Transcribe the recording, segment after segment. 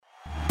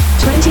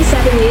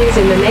7 years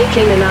in the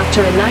making, and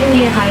after a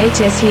 9-year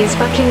hiatus he is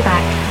fucking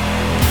back.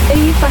 Are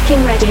you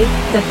fucking ready?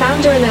 The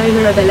founder and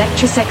owner of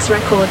Electrosex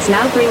Records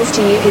now brings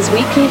to you his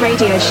weekly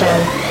radio show.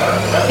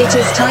 It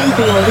is time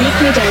for your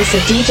weekly dose of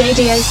DJ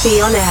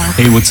DOC on air.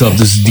 Hey, what's up?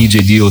 This is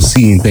DJ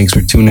DOC, and thanks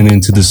for tuning in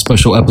to this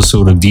special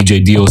episode of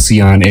DJ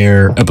DOC on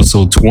Air,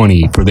 episode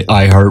 20 for the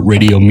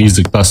iHeartRadio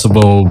Music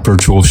Festival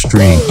virtual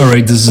stream.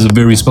 Alright, this is a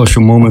very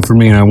special moment for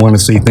me, and I want to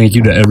say thank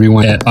you to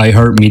everyone at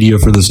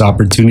iHeartMedia for this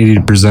opportunity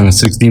to present a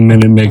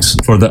 16-minute mix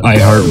for the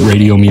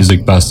iHeartRadio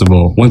Music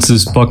Festival. Once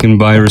this fucking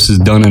virus is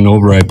done and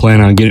over, I plan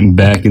on getting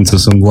back into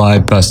some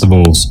live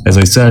festivals. As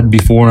I said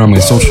before on my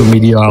social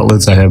media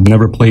outlets, I have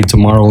never played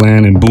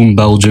Tomorrowland in Boom,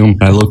 Belgium,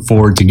 and I look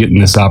forward to getting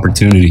this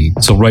opportunity.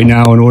 So right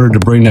now, in order to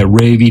bring that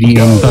rave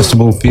EDM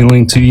festival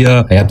feeling to you,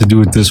 I have to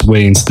do it this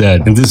way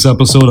instead. In this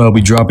episode, I'll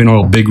be dropping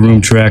all big room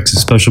tracks,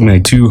 especially my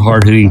 2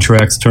 hard-hitting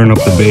tracks, Turn Up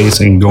the Bass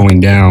and Going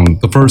Down.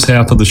 The first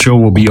half of the show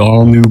will be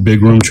all new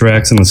big room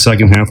tracks, and the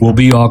second half will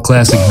be all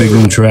classic big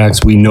room tracks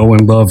we know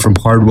and love from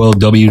Hardwell,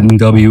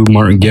 W&W,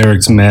 Martin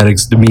Garrix,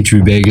 Maddox,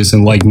 Dimitri Vegas,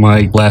 and Like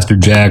Mike, Blaster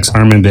Jax,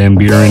 Armin van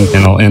Buuren,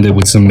 and I'll end it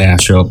with some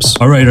mashups.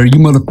 Alright, are you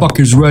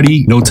motherfuckers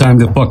ready? No time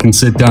to fucking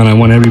sit down. I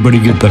want everybody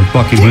to get their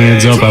fucking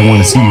hands up. I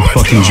want to see you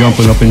fucking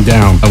jumping up and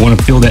down. I want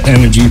to feel the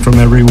energy from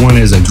everyone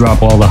as I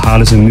drop all the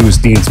hottest and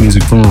newest dance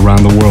music from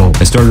around the world.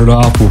 I started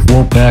off with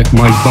Wolfpack,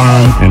 Mike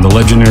Bond, and the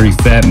legendary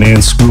Fat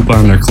Man Scoop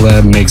on their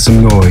collab, Make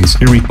Some Noise.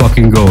 Here we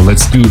fucking go.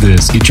 Let's do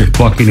this. Get your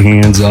fucking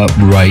hands up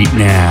right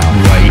now.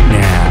 Right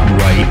now.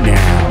 Right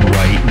now.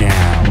 Right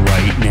now.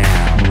 Right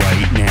now.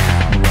 Right now.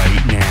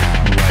 Right now.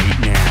 Right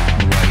now.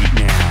 Right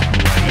now.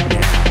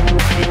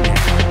 Right now.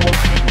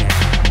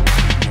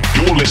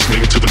 You're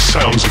listening to the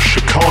sounds of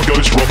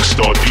Chicago's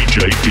rockstar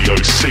DJ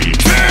DOC.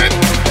 10,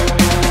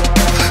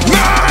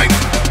 9,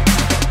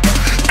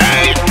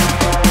 8,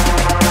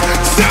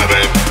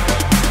 7,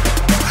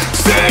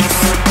 6,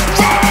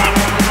 5,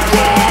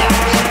 4,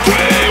 3,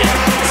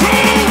 2,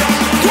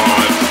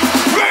 1.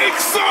 Make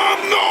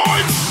some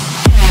noise.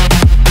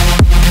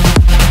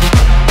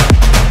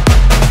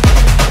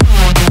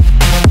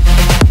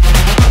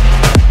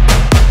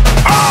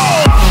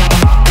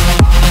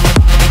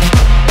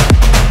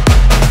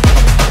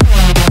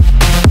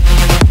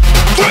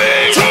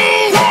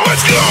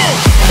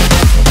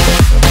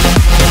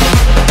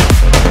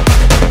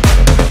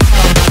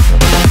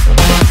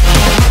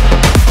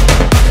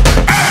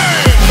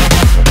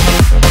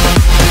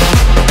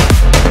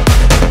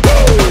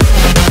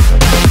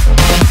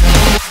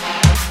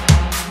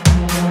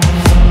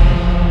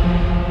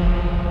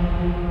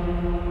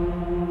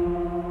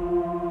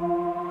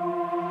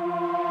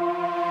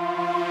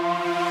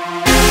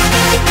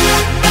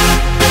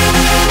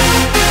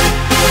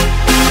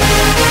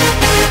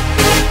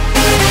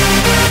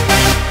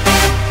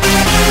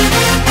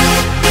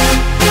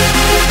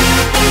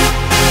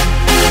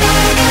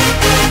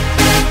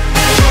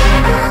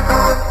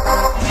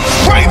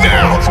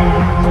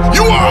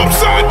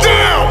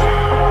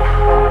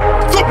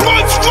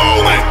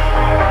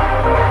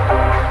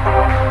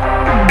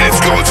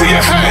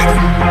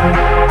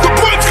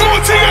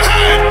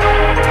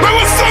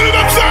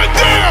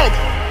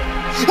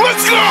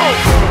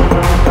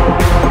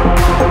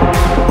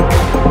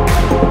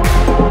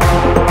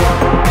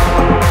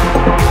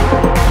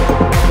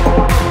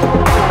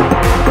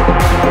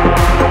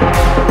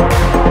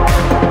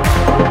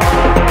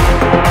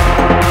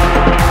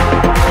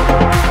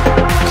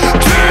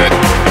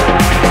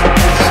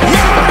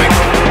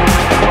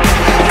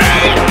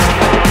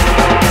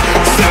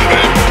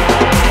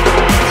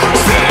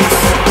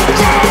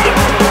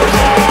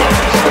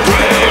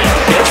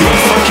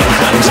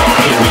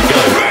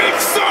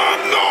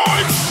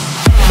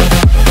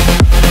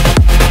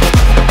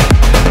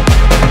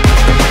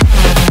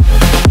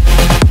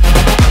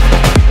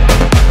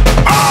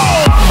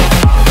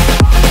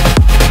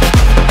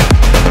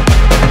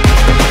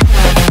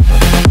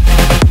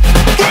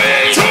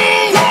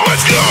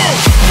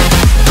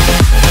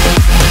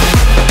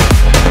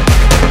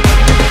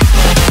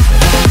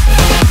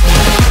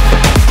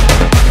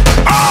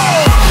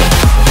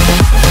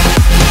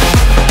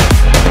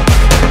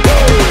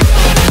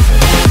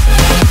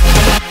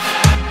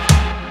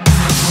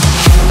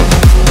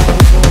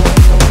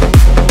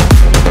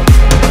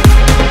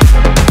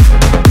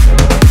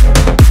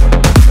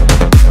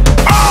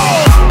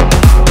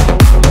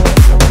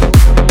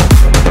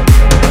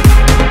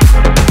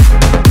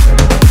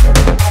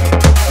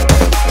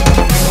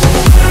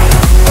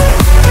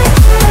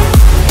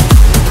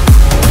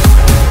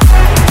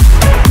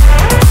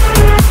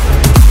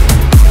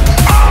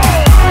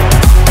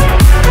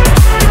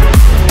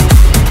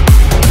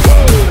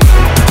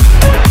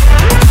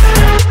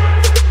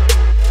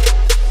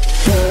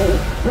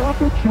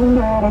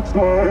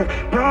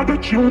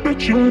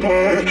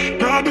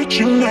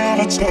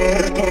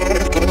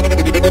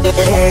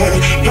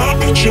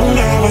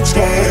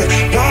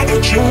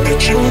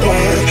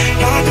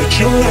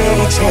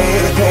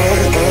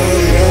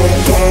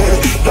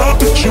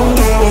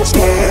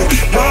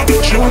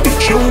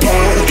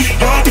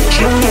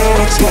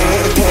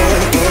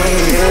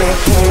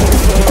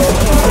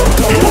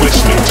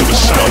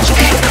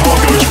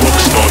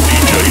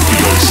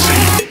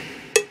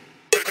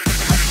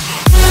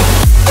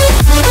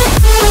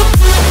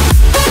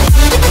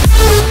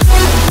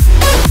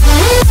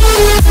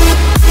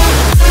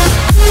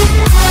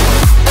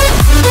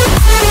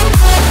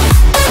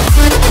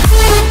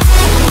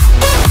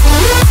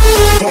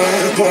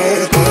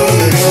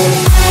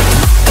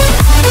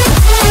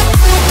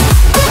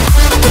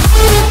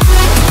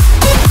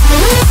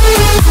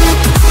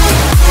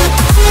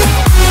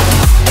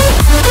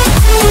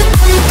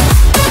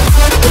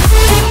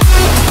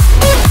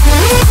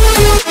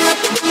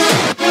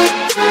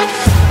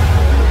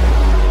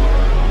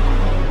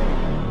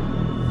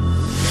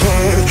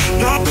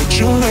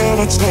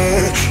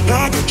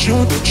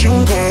 that you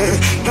play,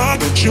 not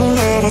that you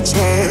never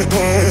take,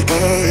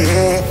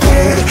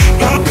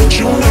 not that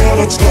you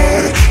never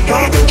take,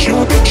 not that you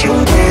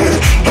play,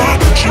 not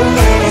that you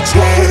never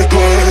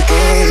take,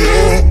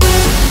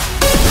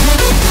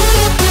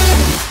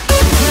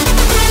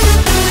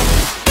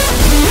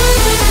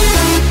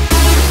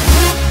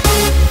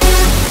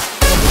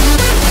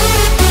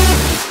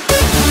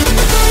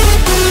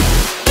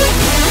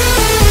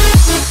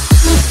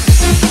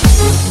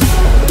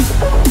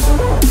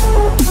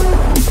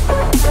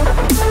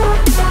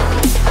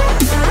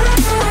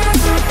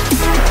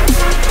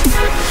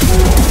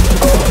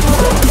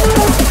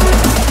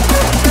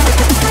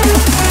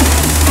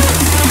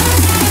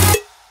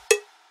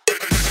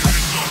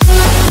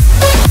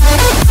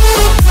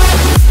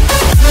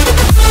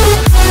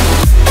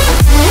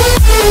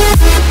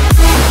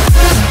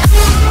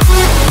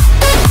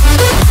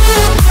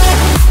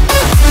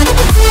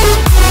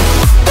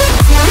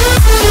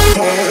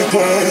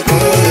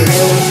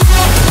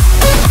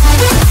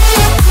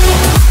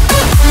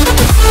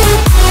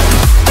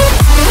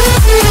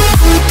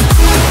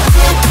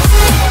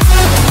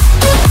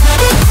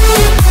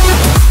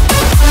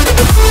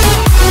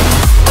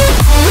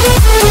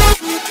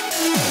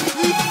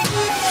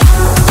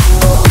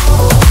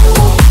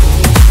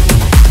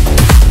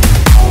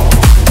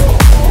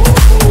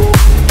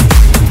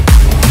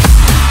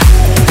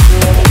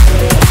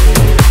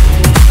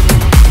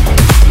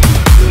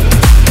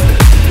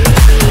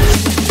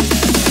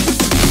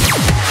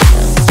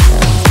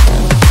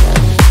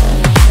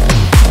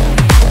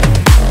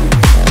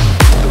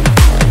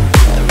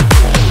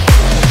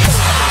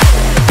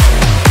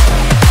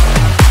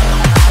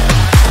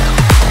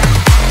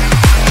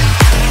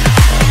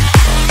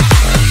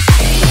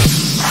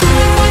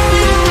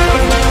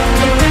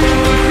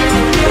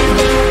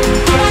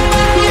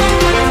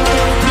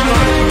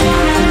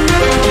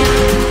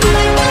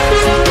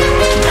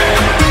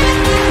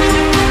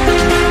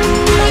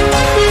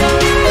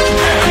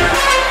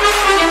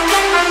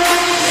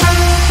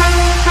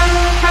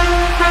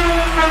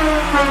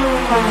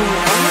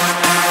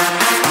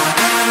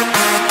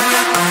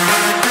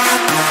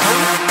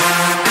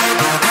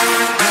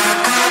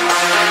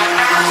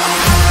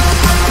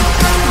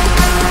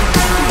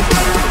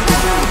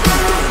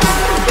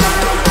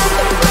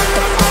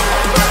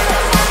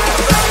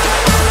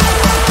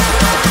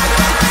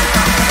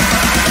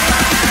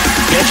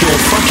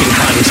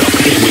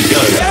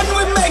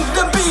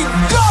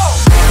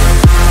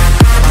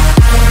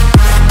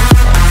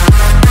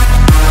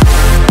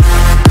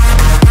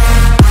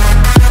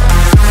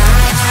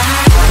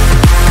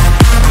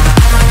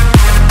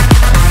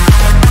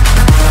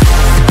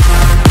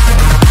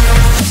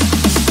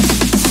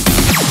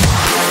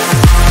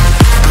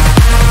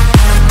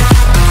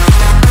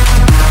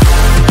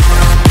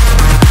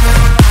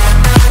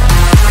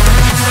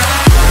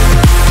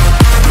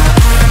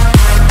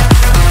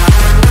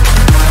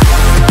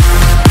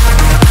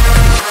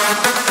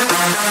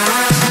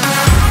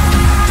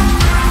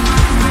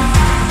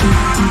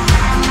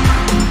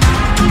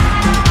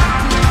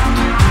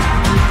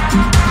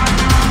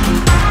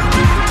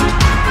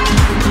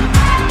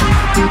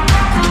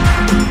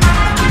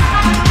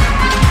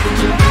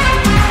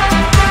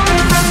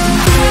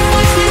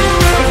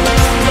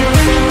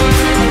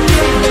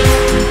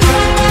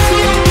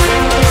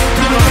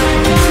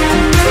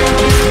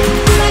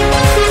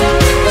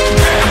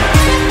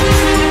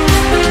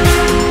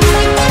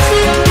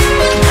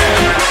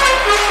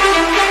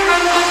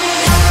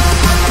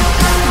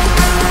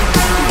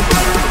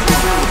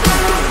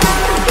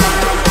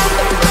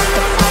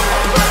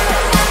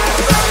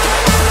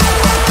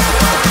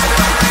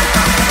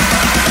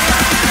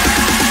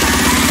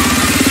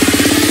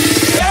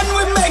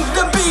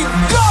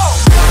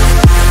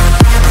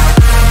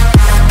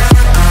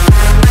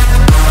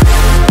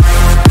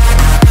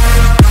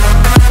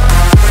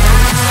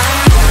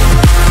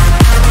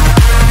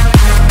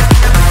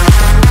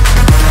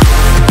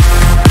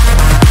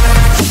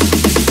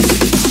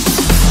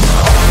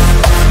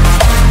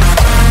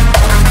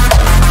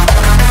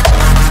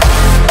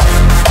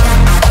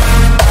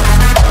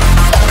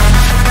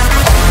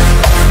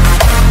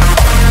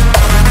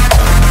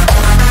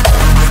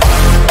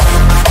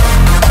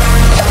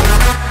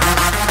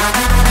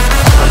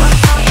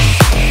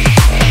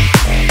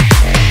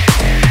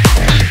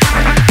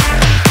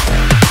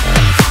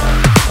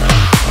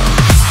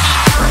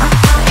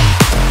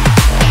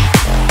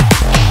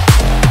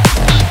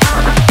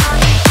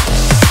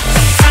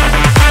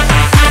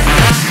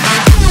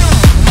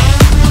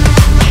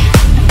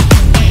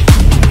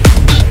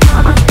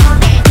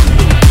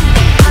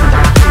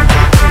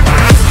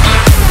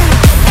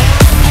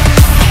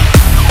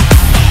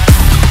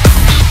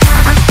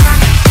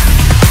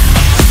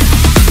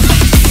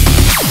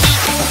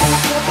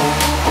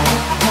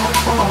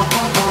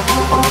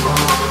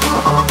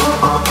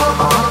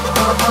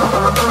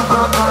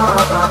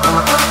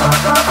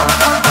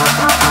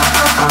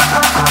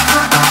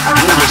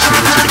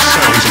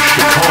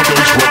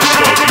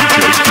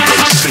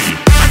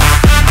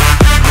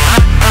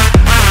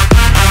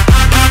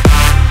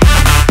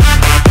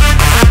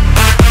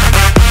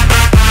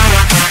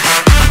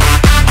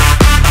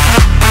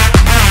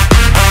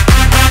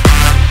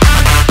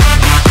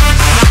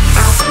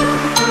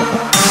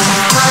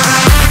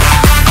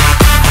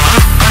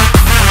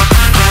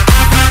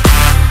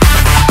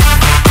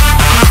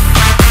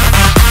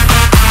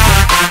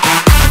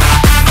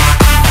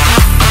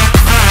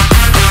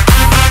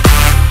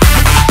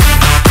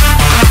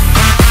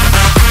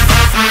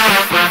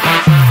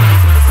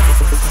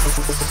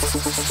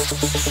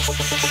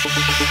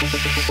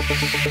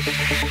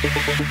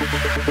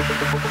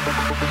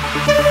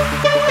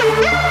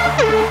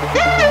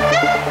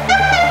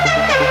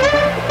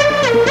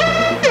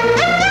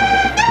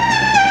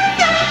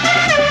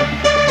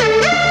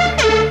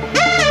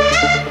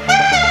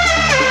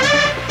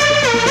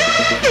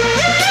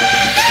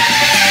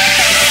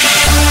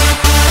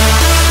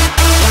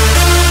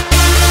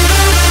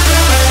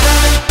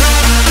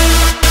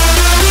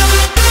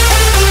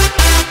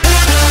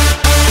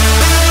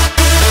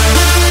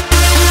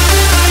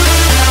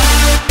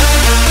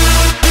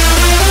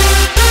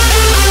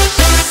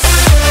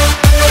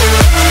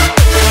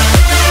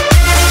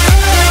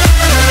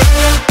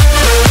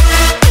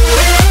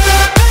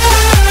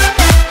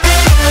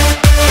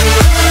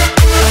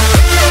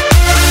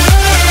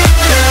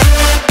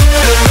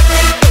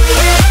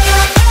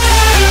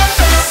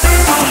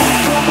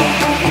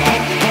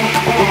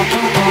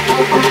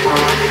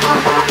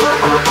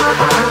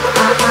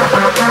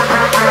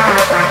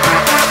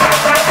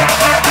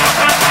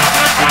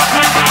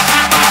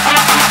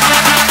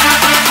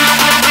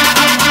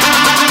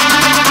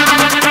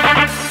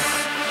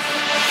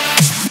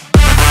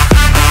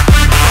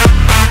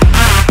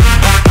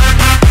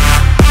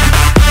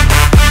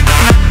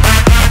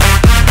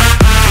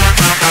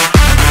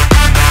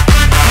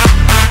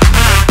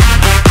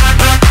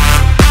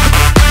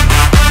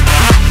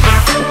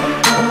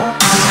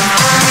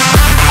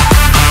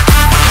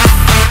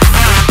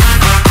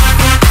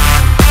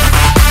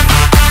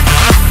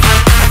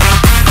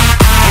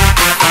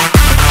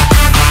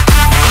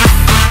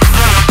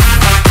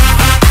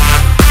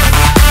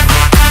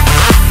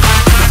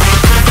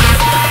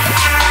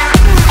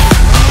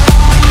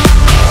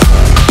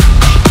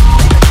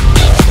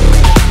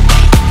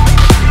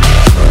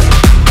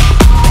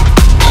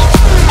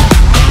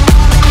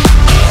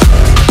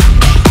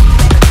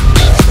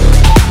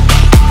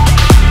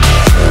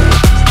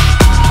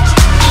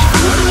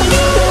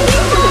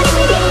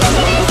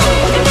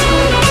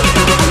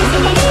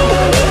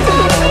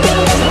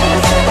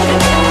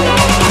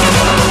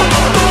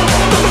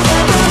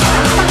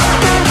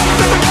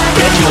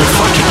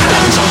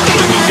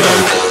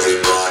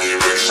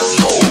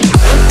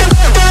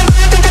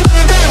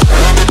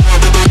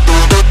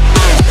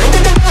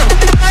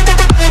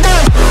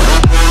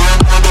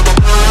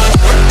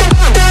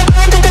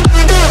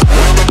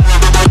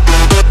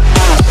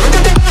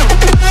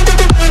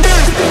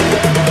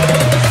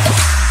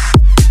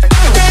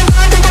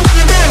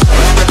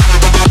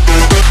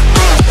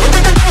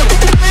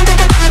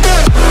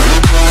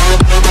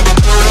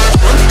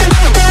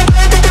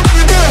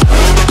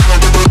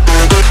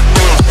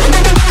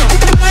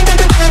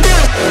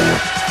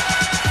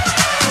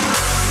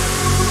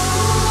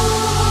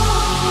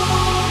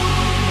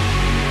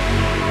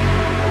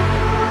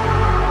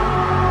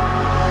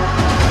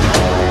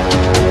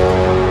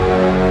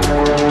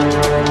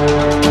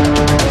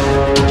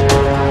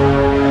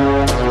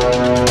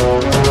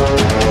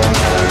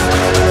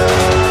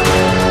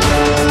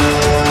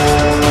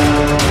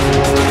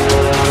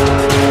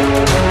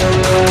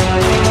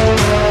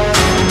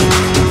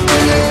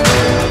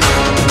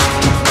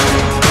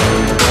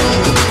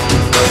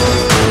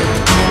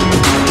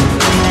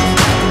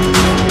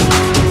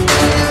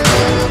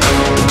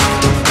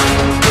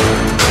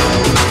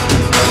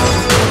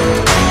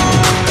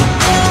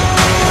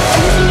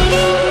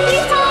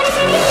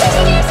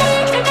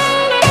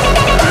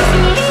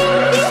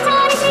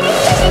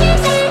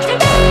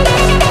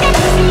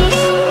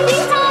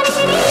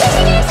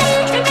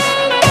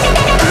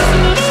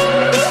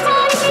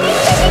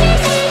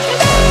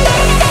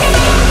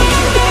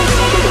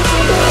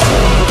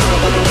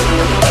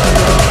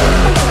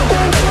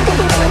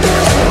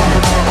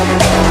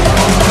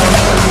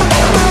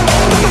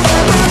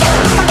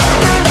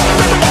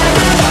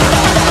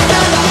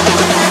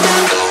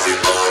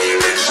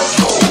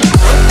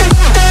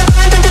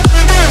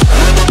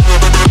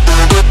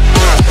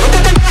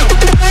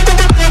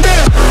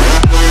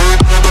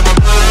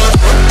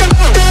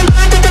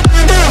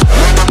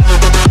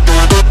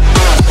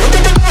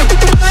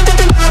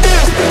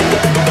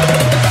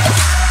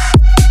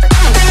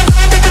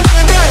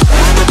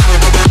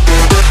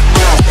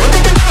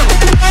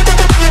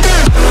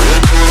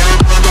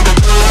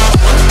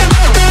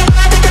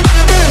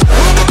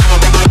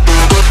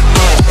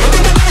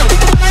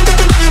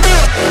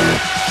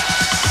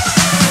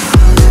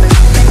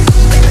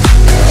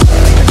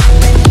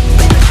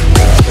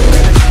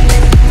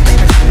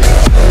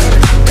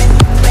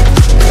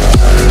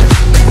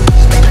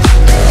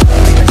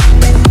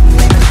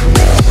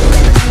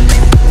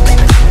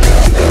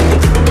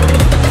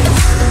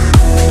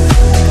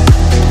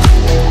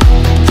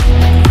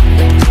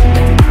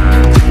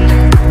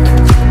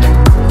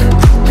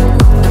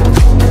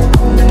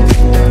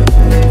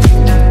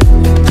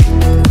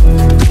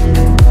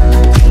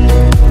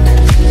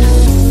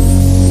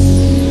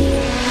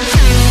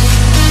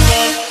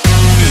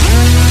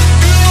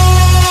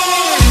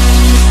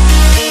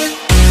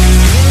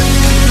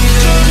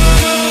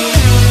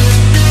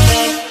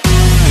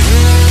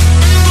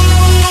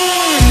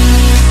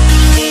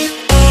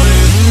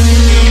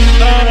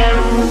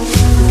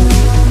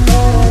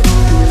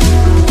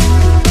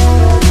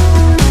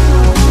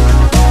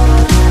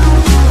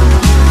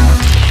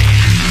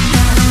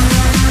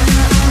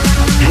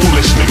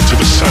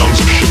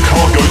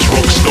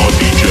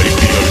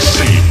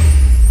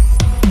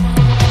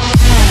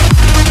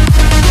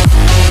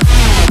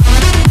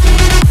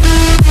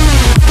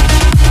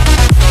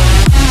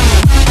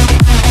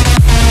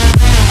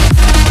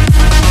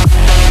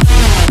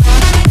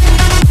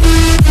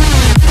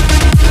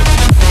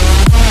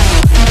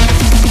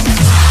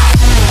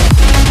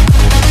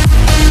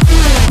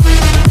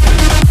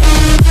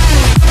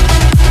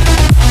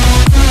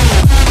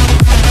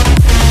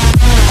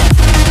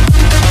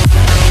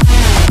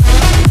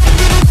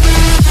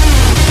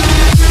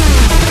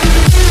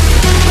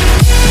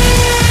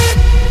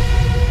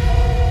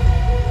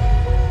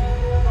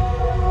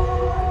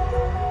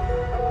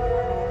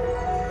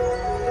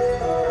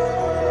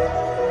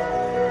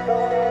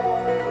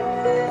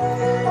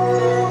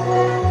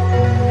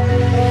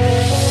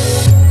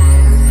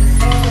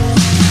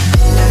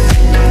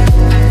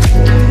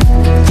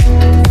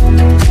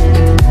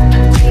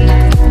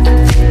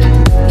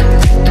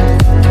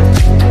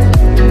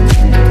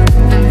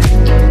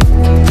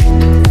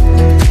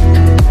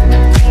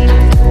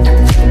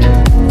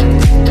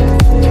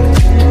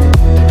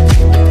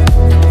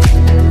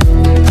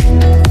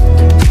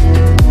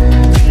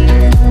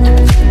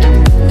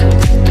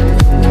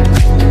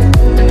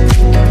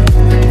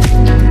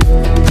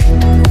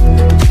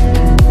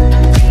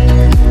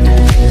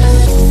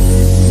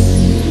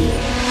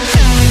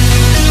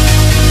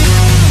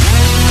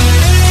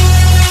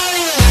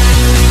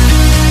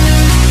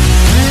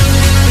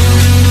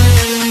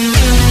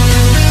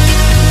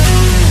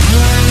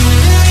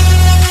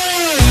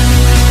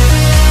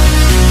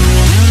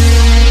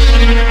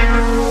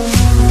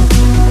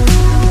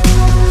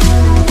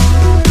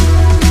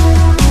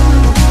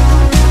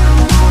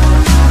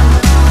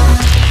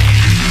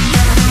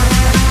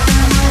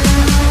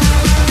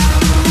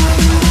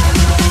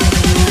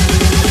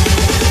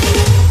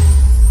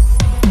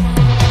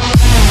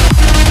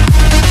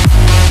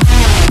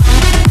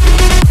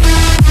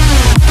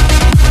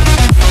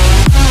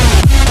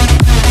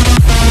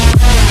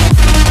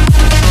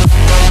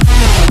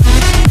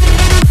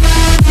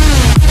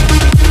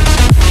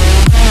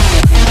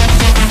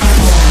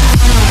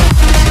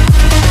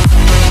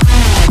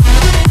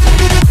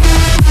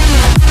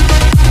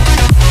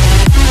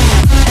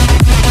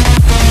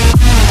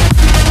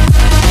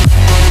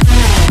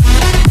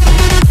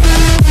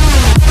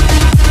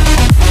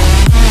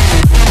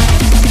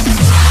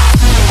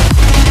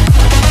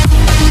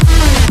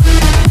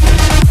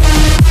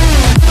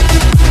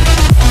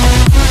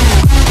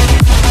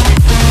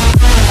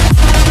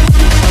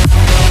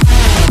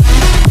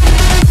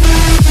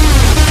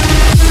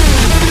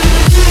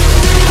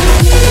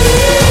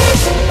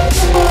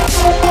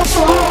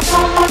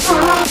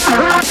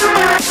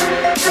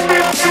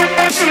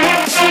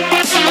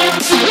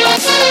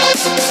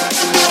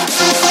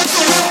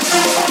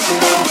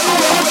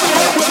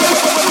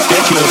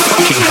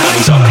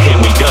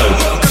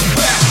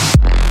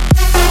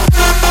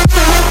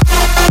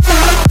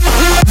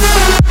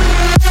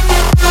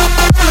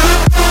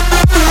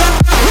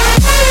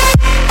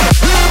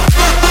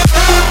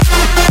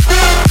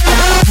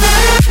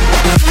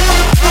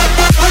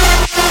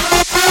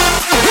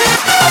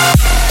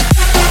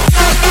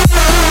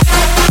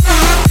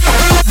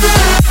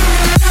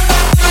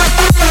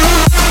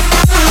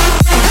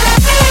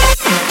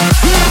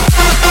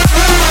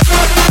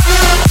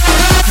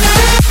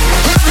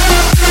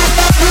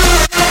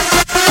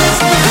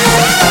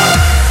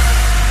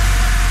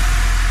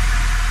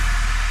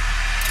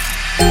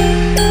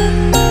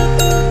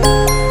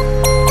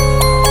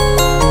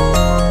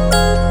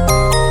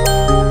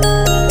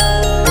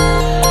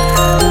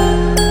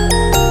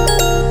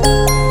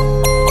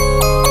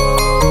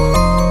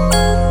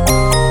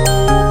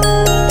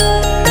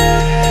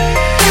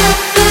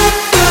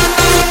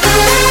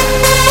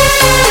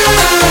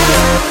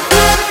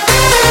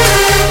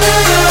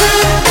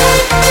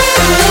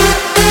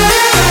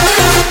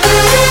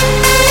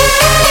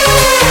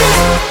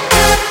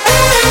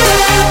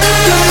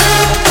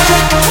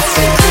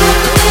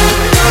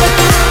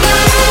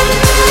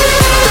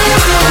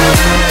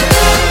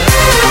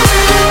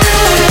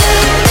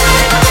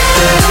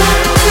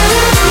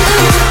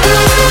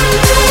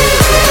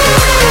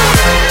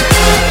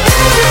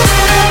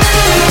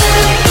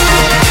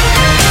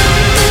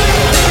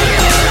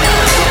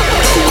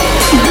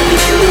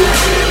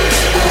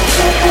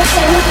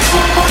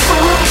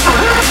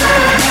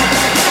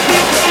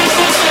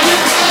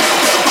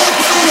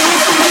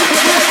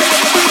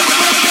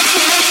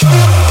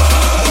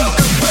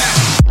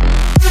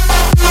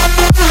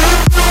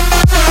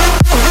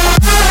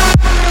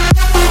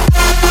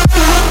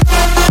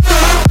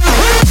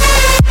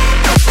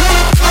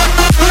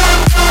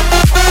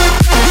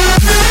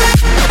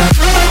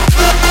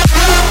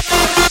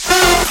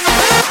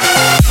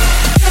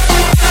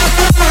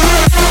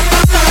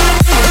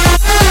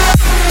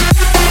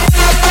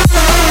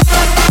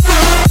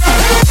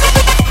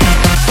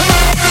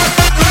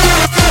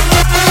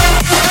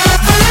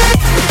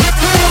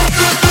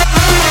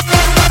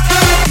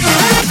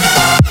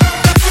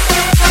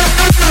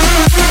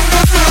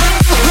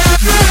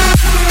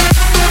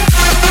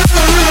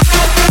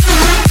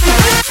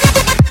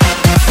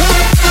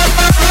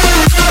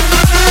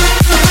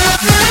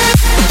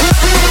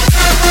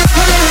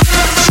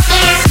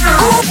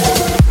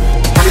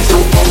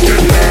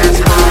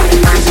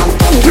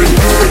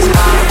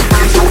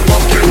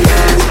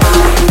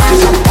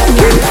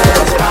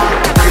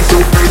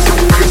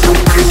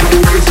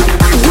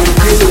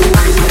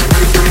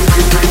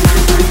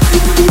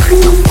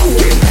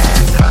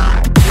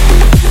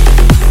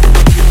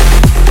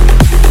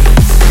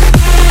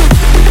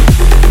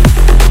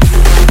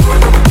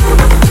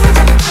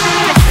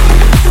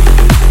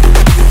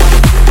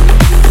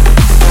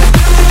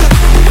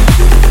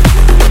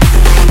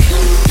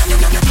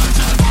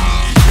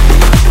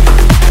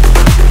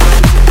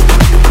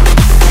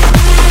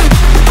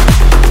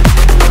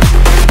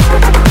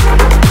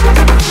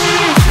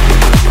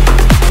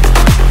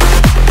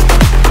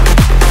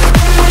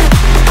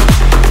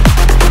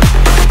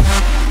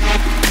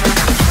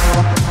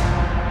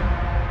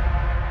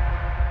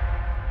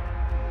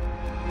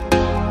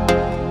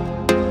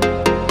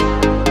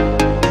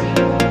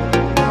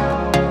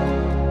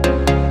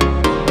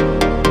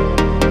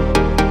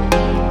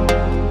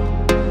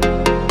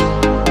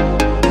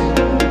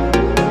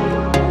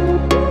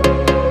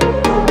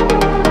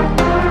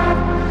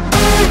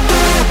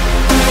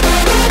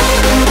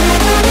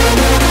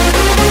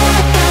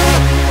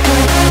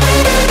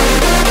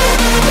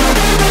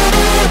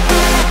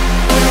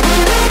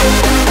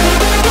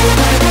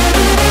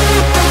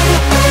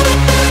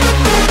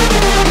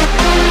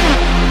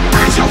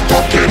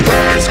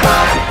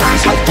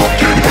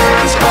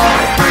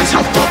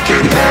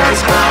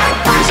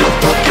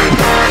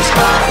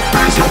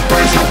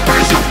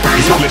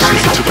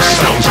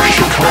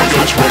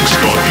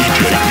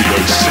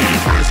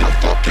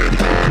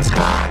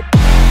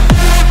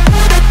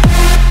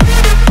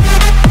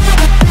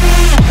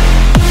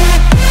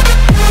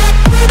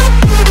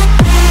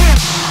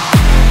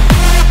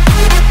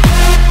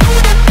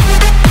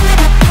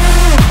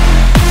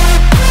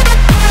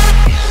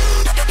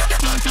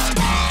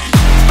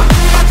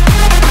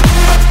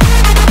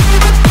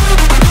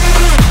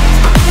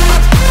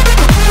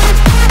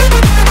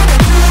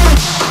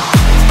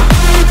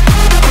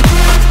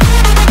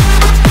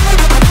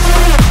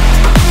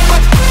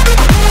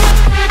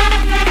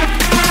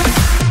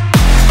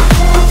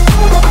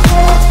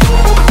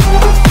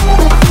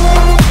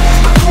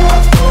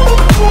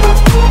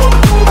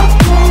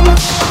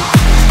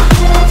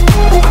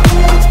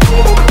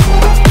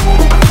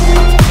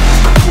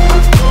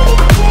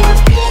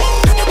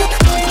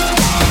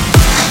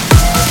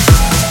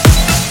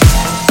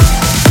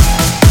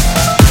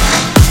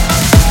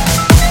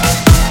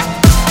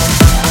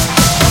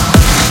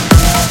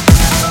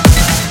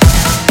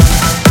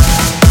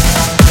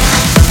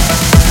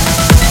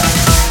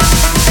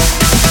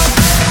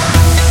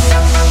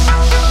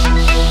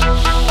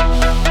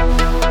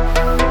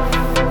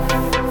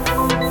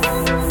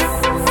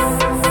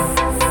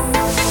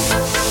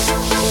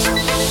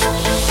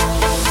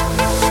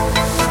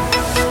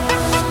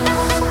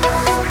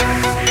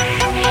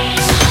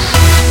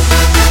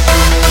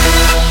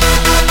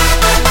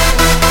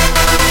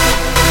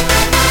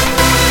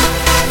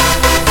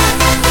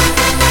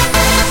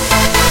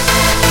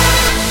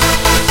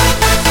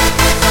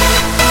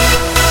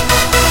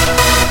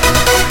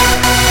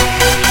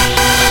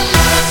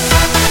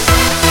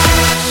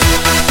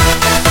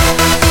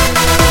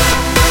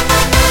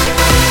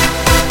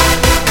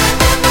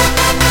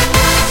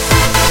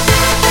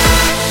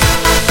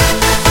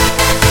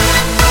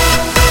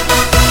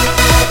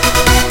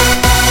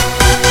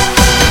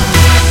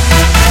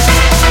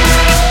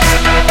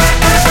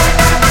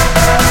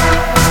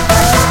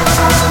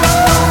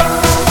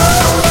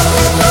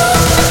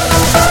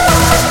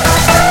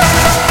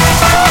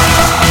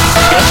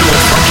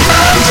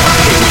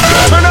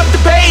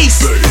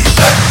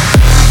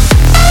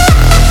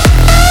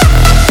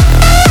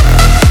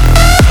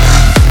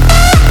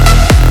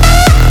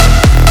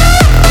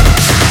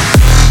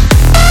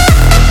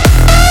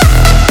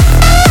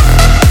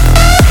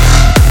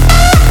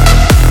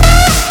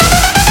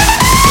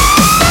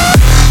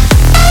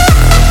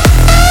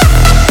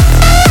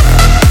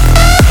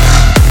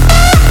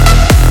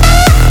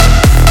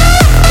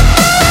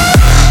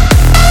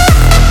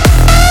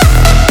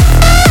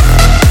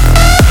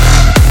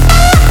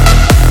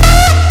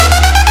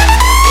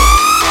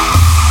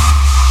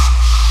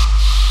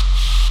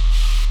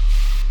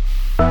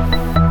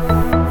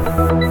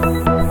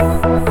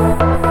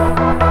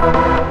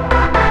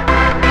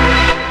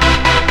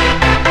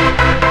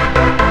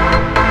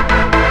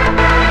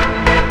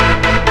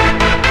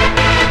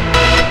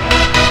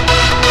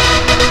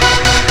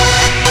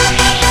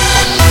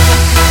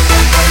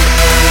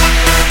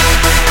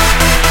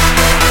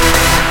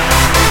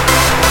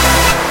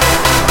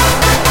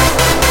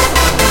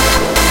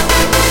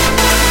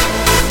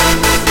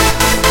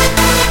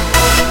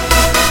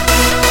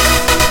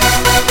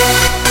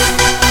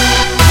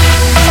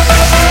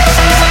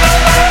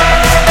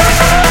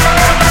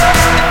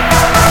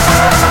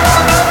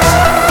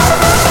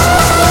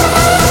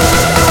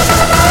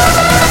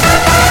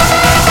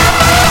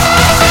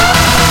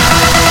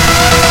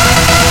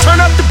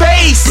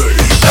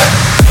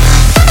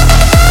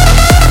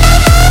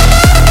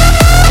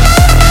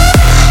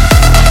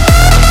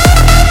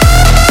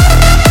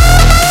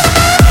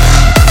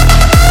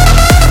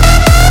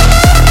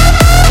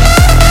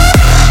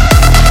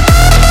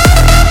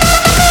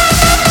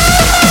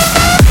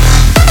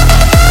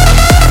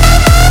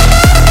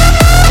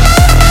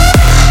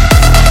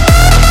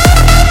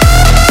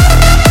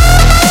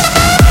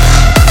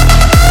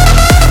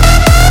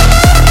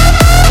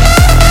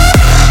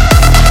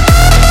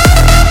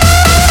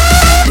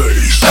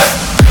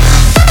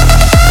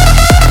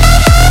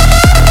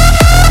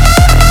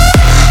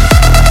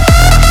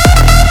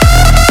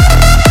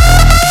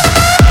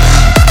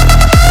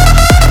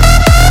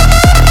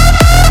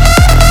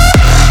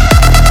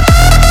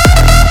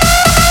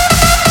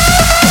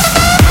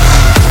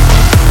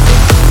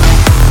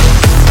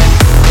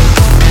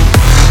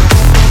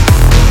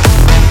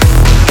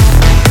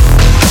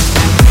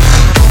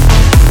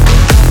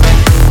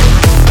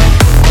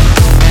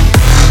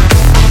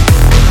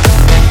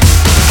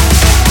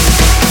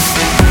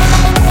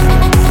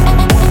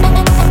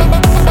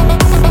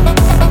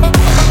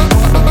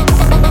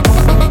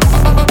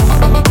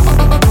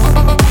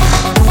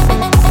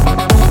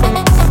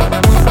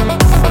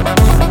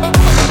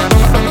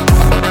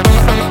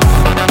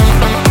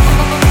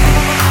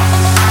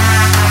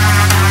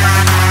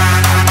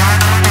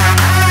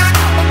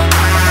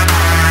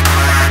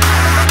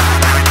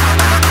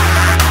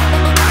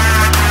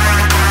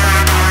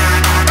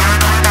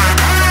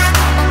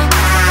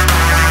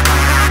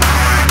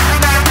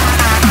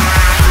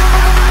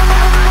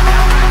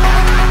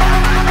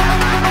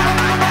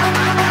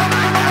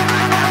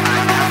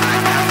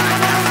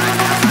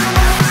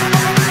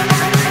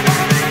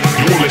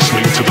 You're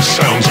listening to the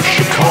sounds of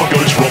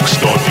Chicago's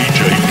rockstar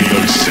DJ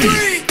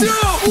DOC. 3,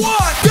 2,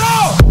 1,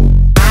 go!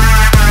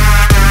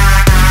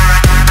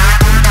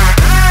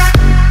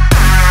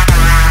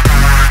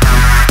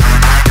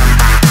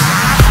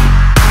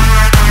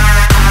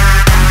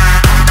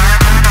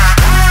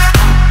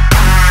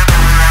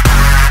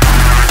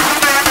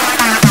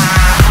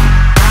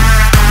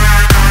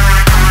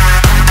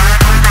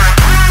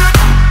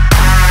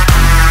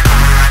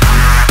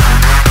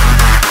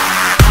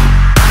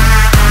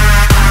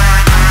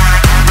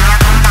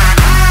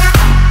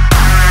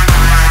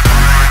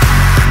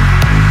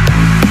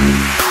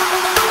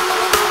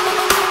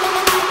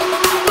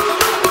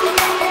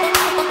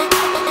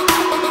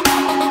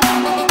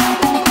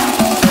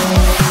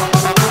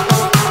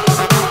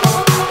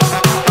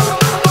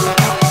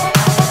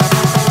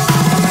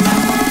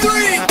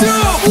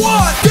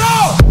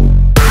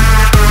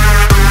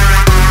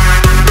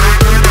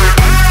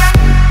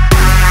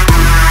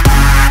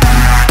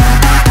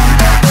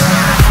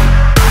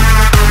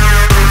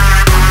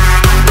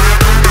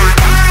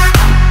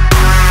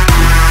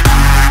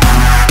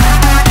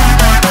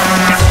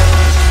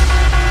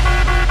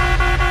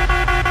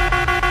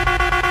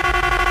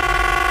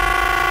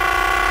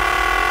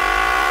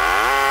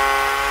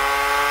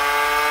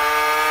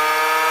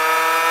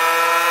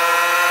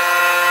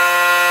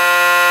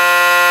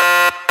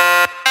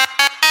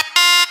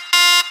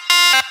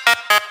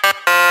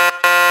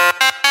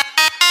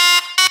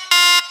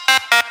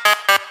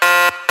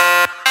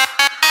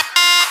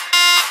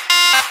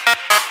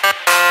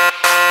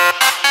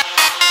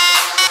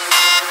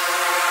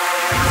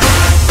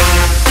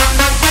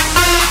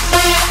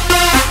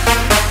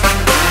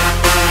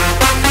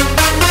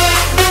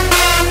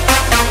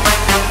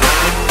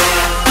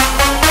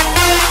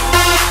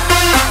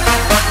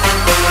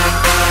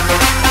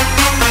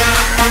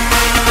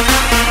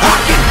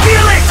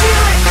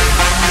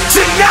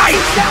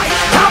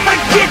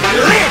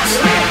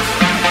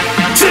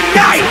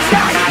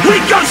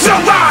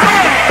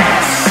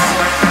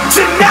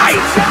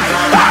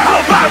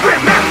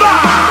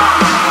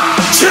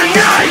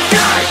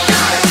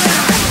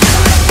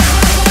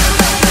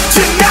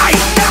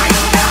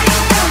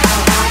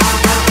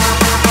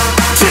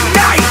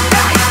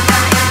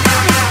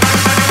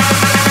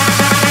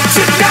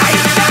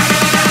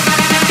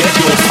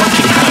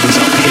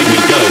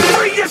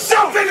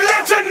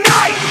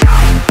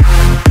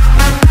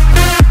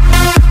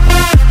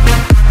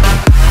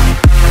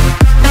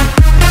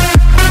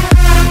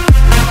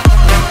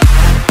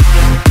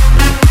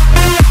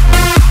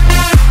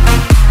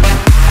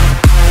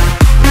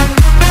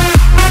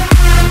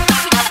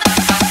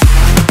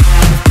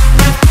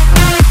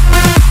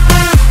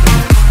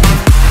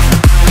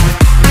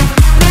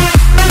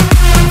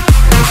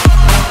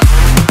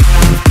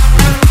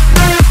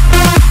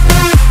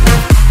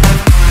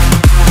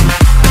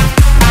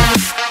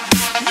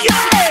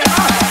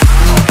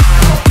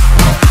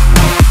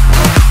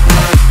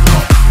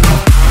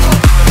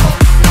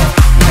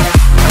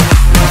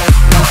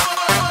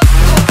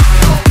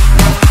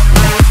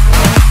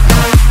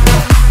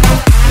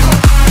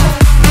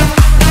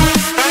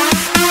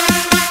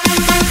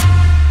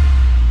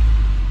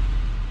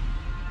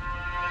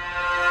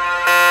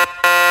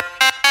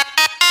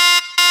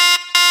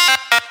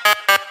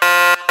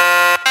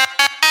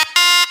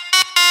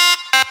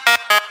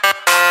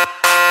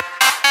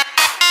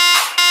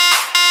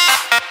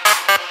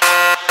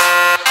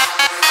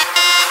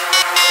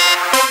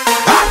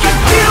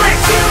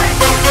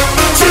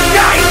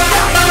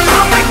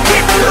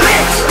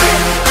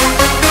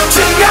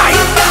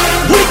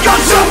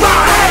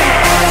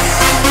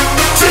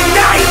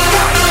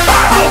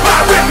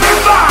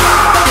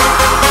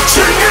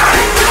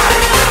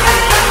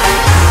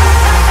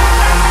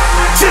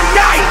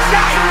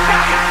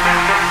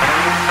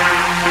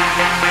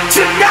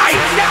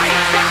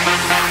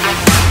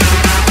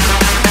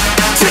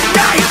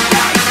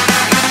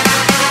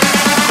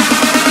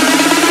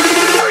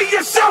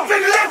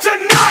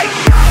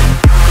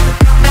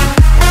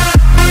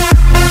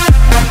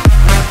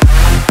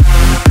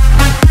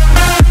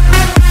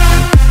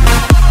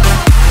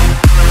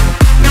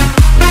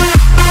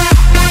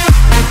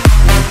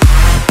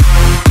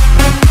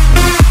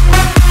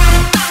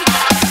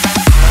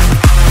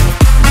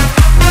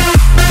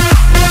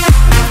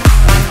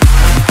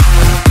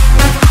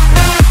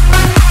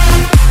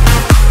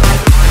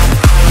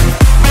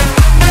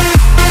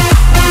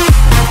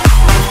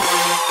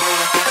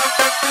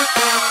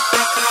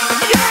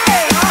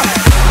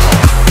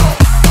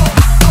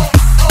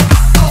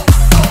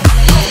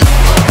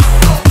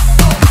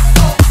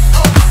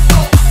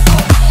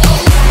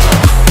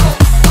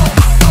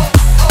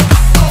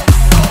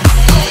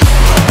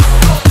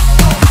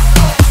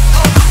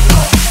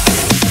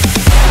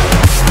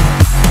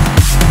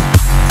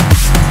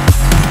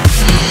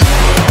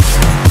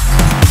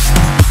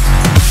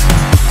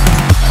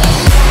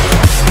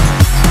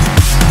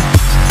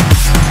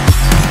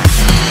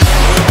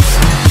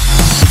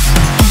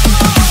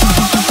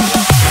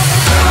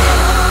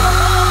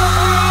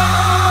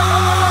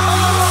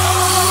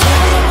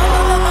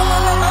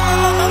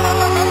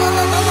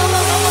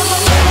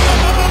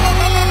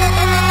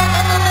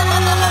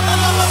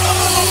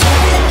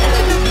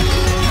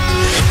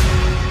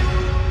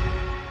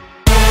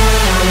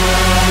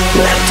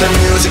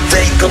 music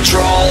take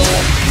control.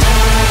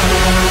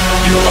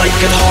 You like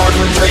it hard,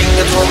 we bring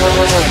it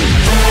home.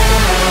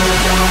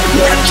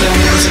 Let the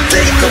music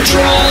take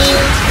control.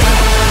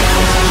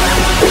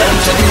 Let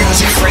the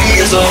music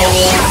free us all.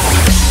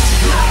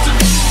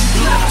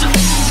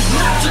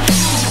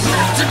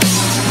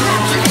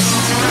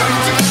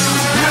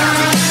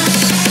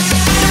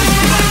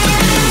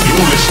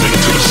 You're listening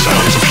to the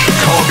sounds of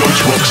Chicago's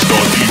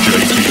rockstar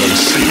DJ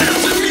DOC. Let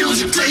the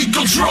music take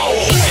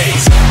control.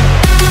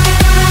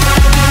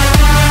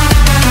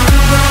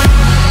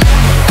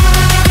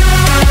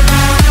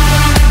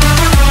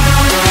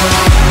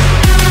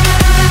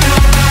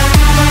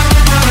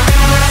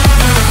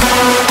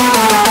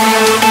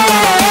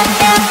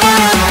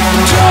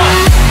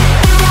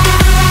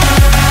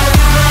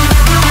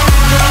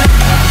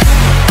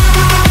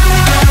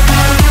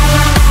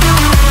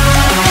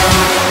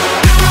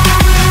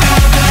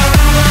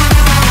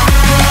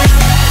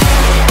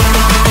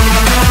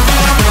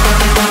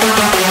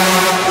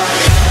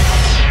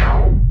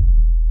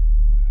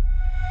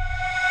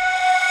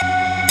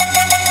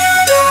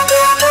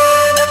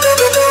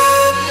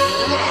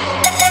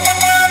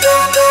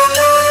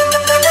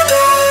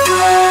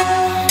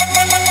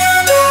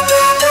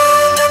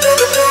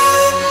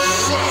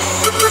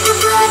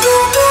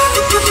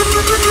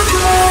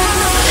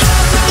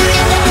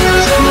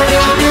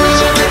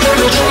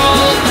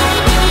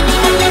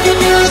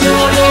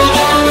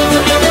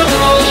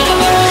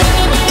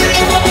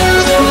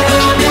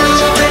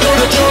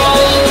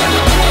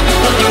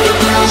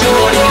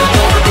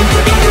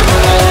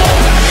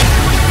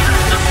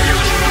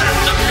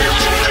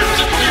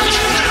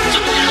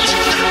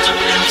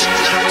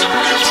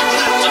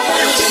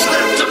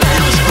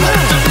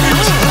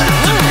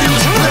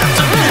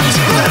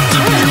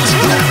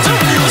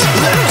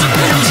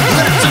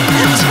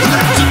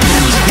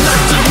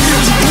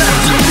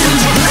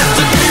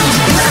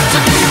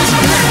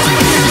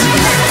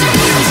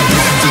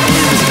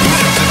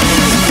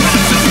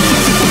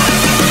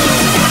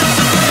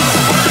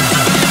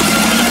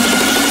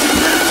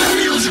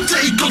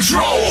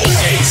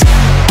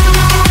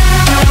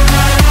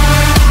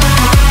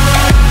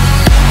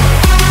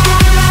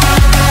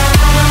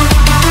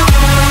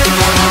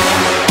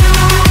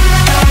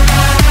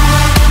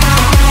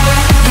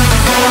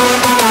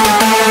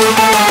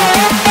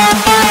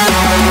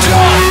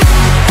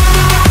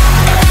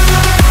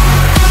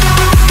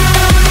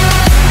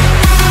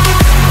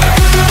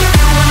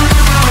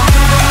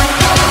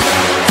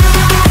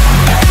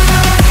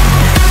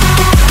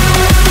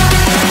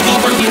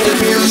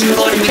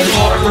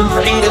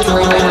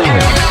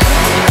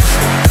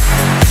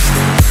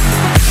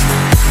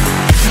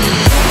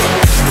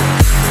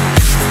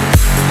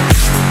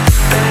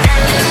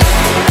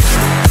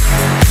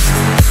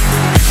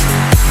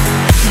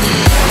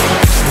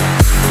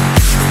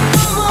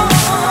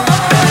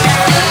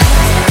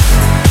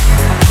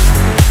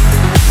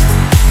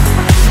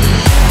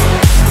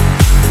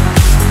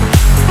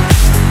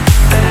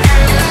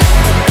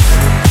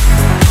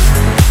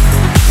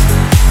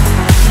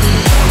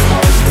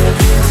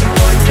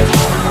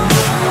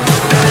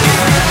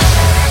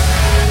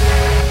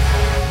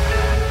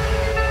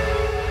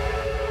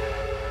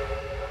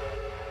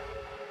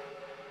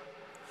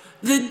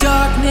 The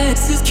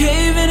darkness is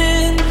caving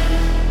in.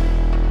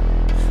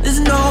 There's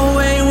no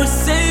way we're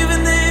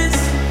saving this.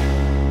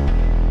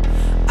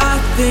 I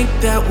think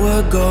that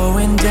we're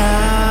going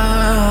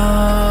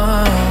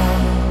down.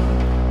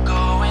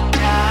 Going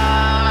down.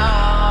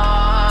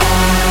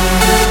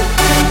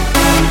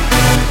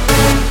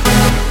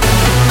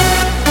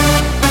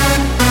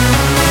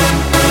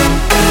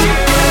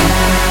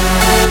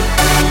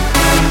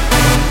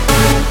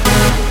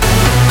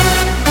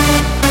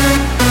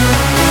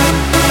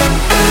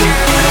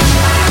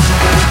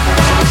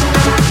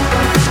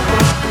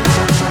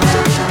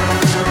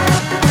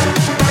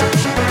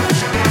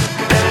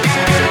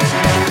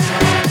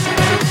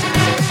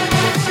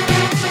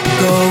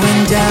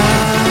 Going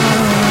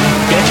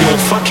down. Get your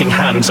fucking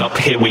hands up,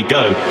 here we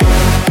go.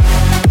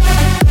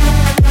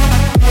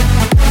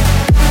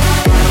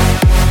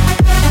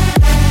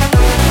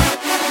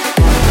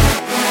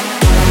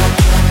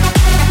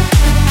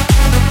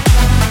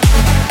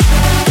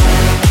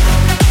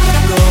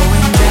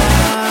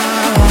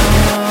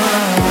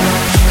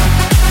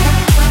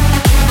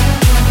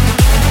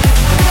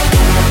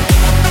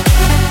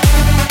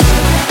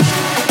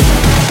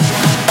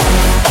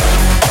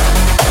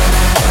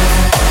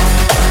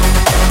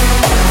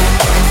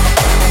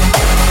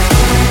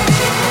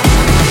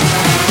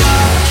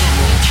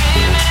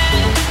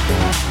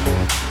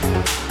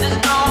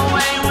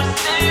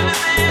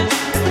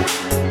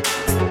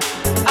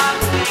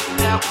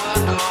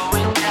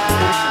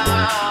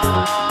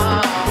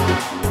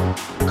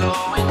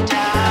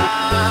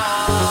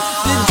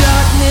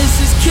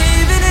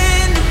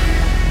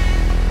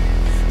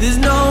 There's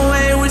no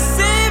way we're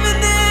saving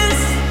this.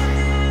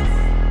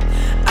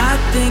 I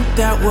think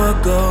that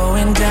we're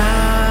going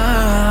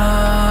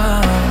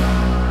down.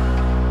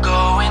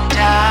 Going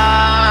down.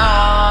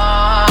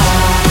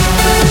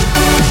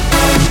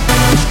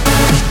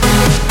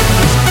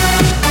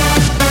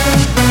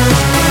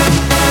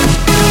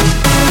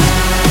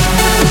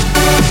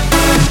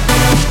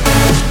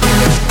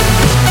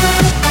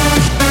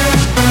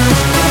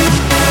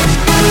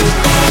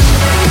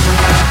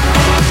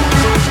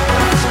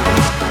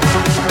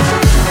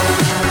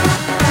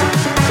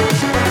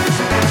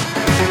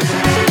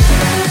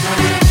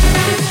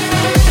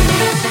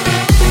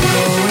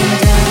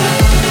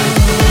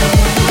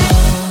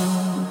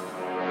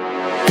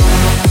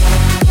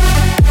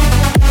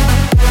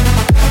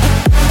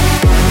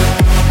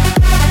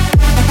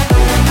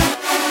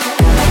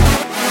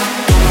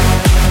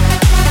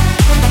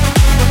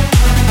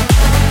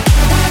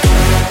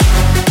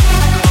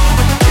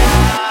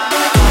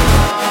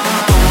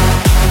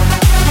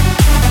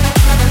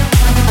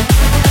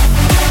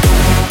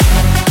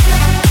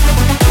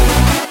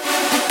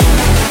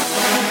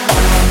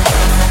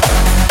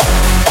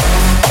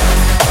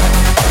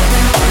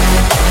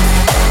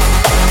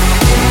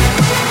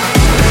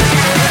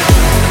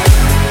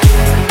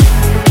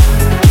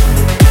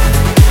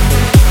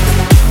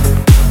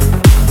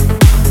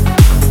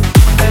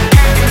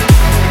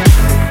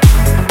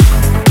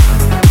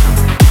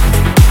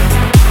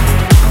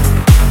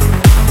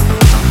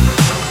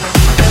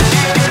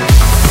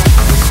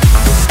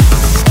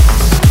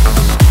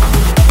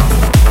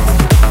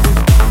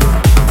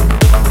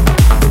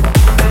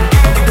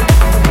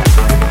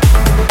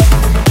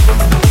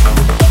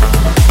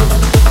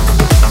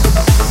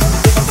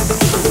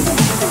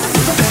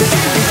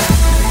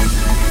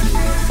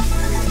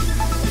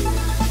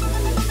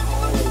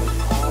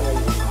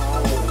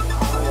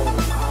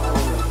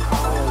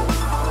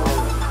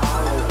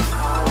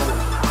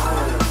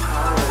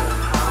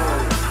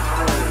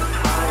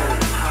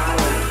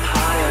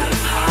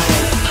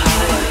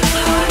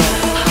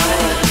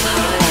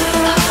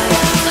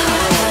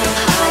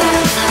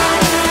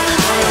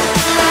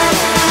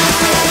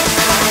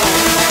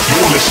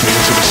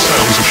 listening to the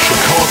sounds of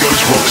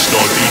Chicago's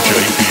rockstar DJ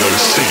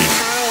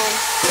DOC.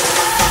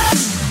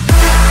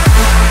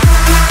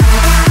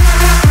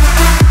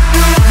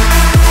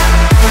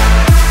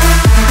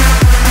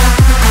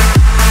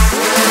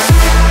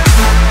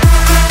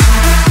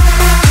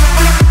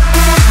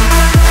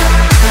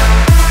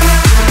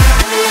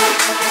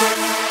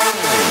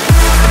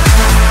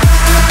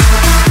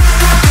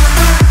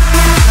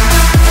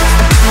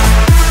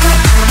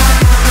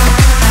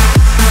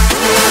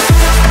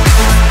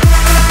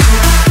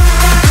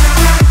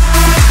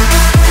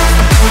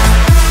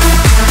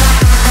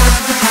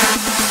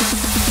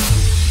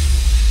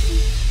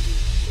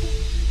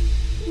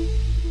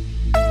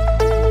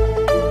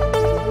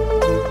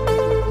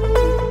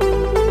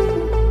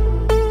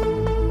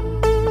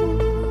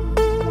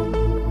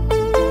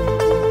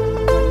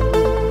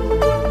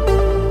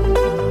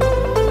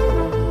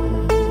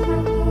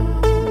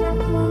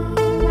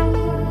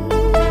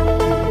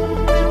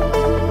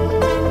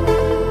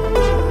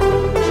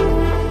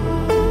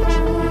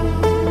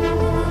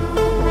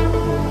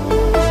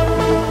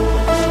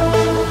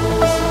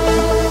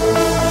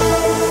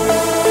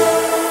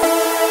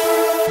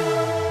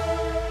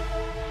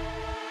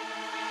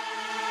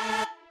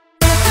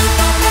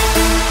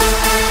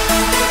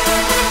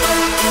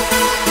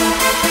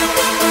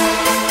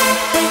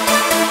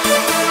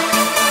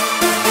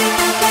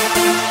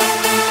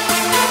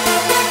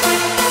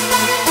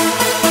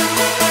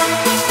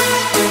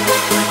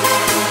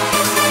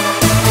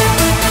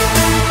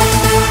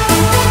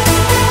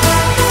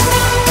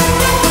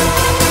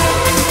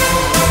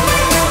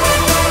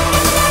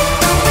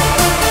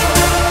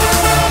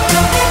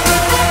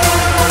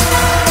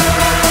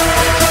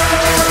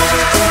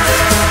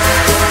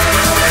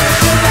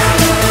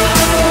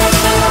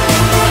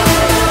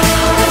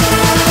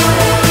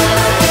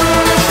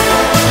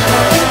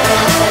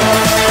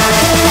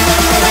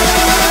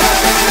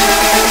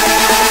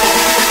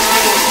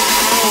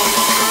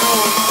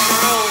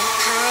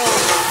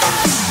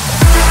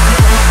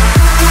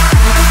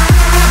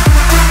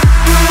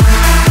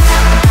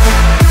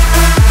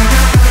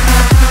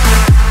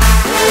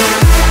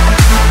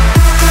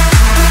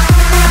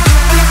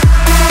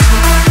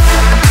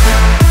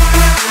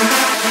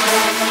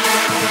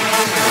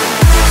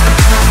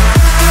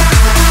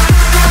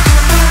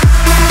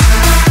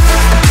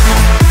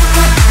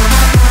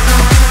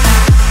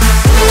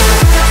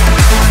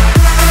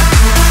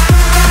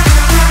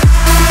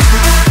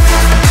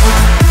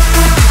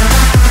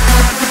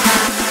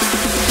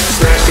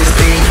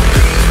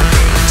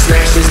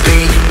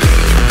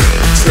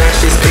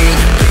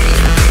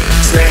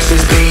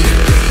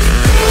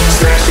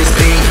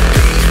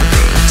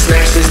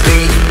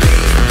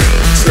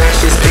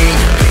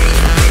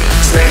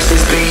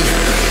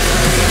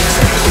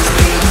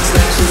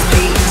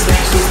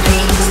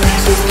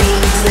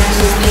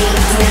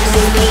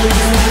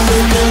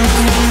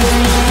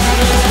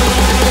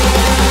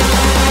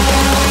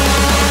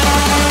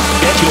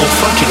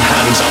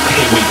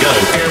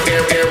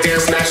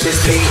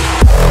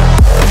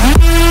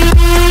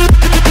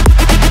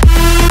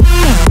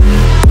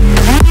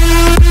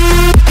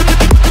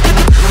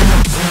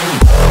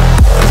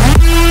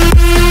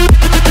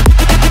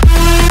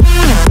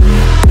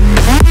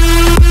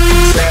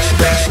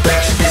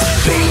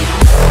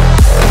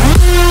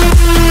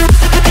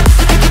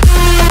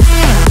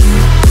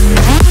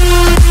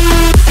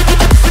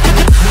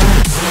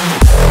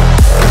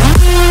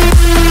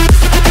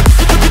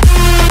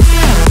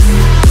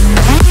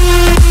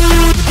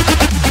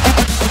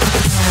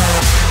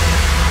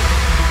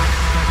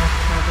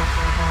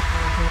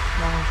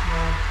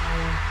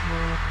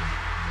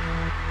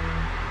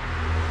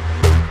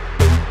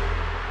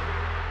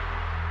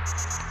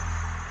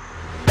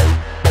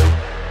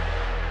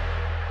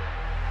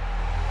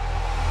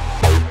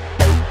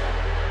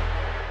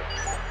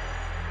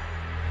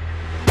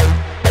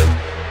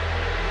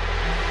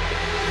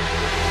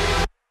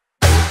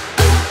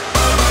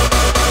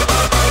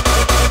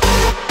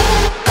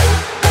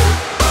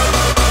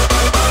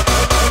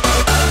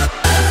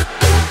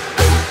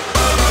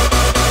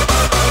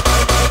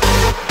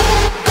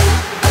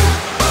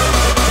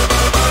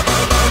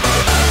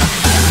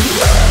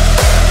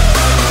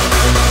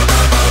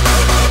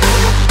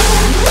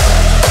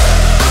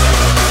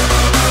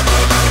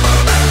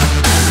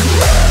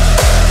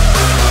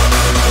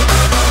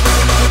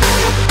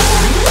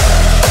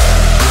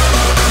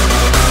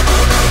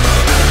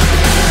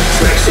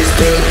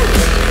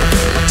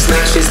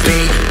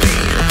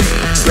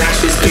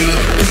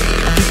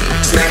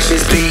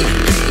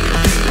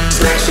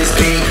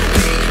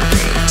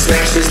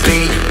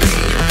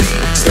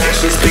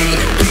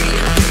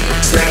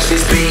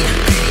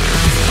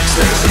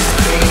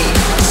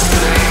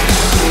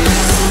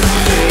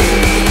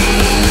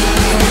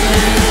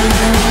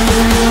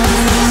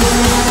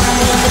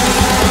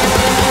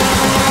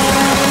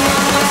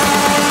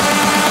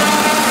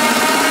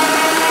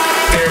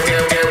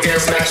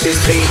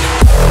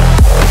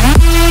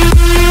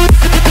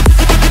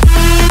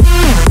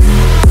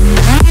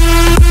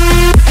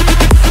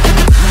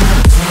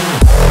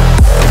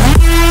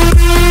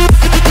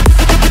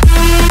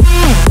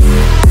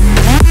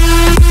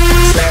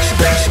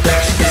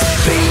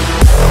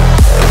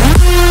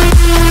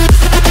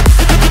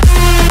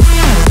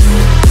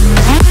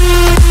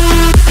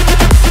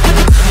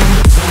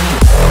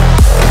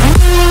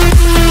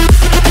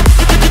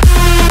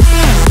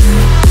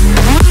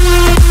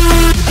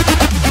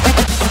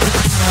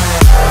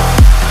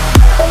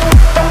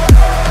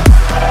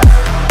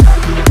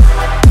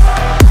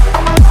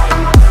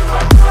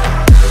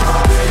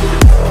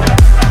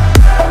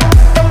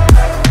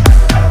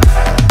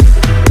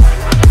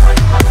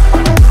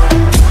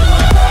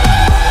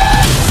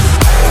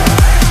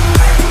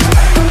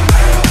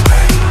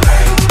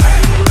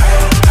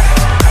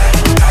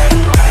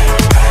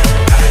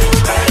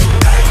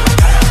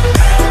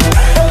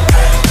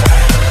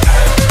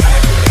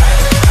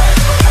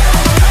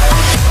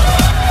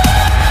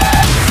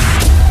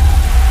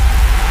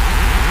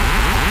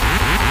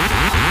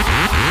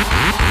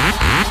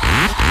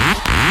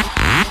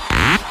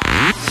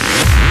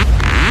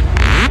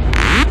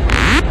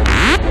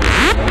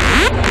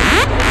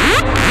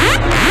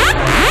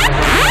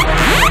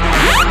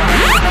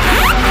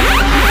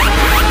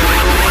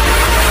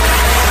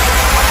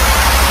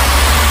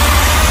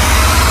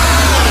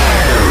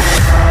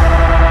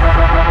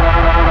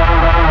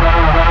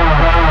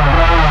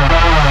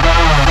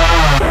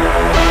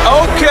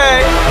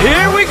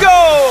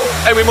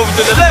 And we move it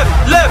to the left,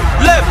 left,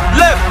 left,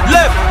 left,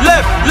 left,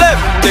 left,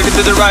 left. Take it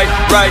to the right,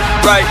 right,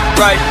 right,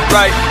 right,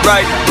 right,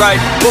 right, right.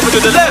 Move it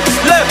to the left,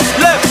 left,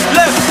 left,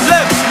 left,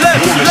 left,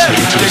 left,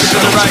 left. Take it to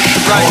the right,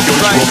 right,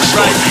 right,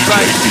 right,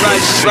 right,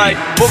 right, right.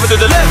 Move it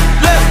to the left,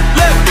 left,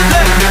 left,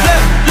 left,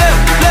 left,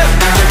 left, left.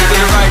 Take it to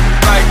the right,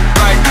 right,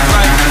 right,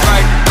 right,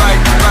 right,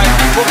 right, right.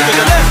 Move it to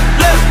the left,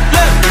 left,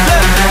 left,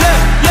 left,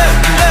 left, left,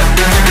 left.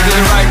 Take it to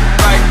the right,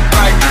 right,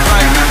 right,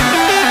 right.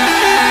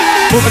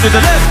 Move it to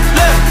the left,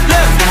 left,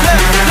 left,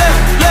 left,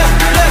 left, left,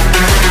 left.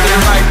 Take it to the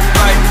right,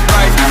 right,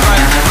 right,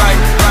 right,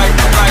 right, right,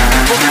 right.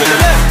 Move it to the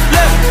left,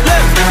 left,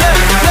 left,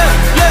 left, left,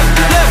 left,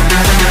 left.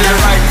 Take it to the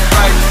right,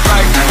 right,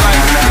 right,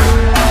 right.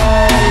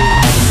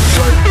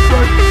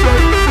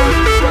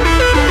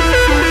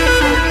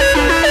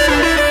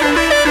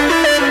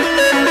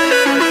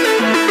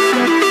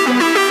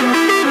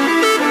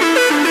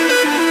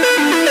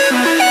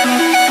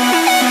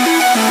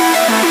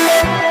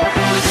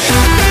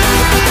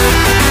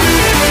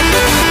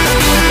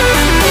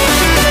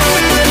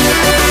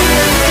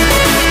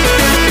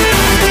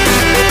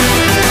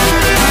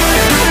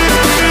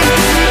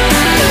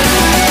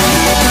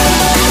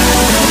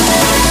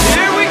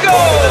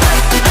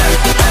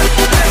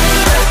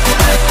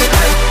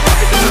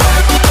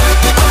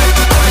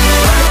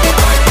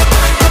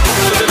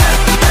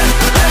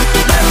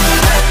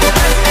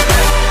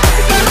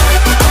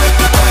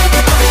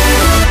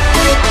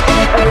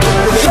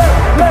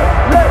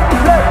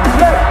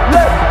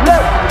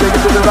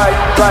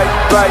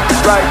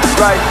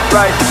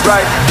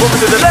 Right. Move it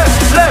to the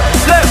left,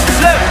 left,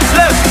 left, left,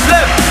 left,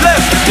 left,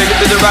 left. Take it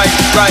to the right,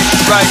 right,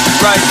 right,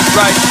 right,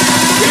 right.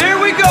 Here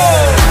we go.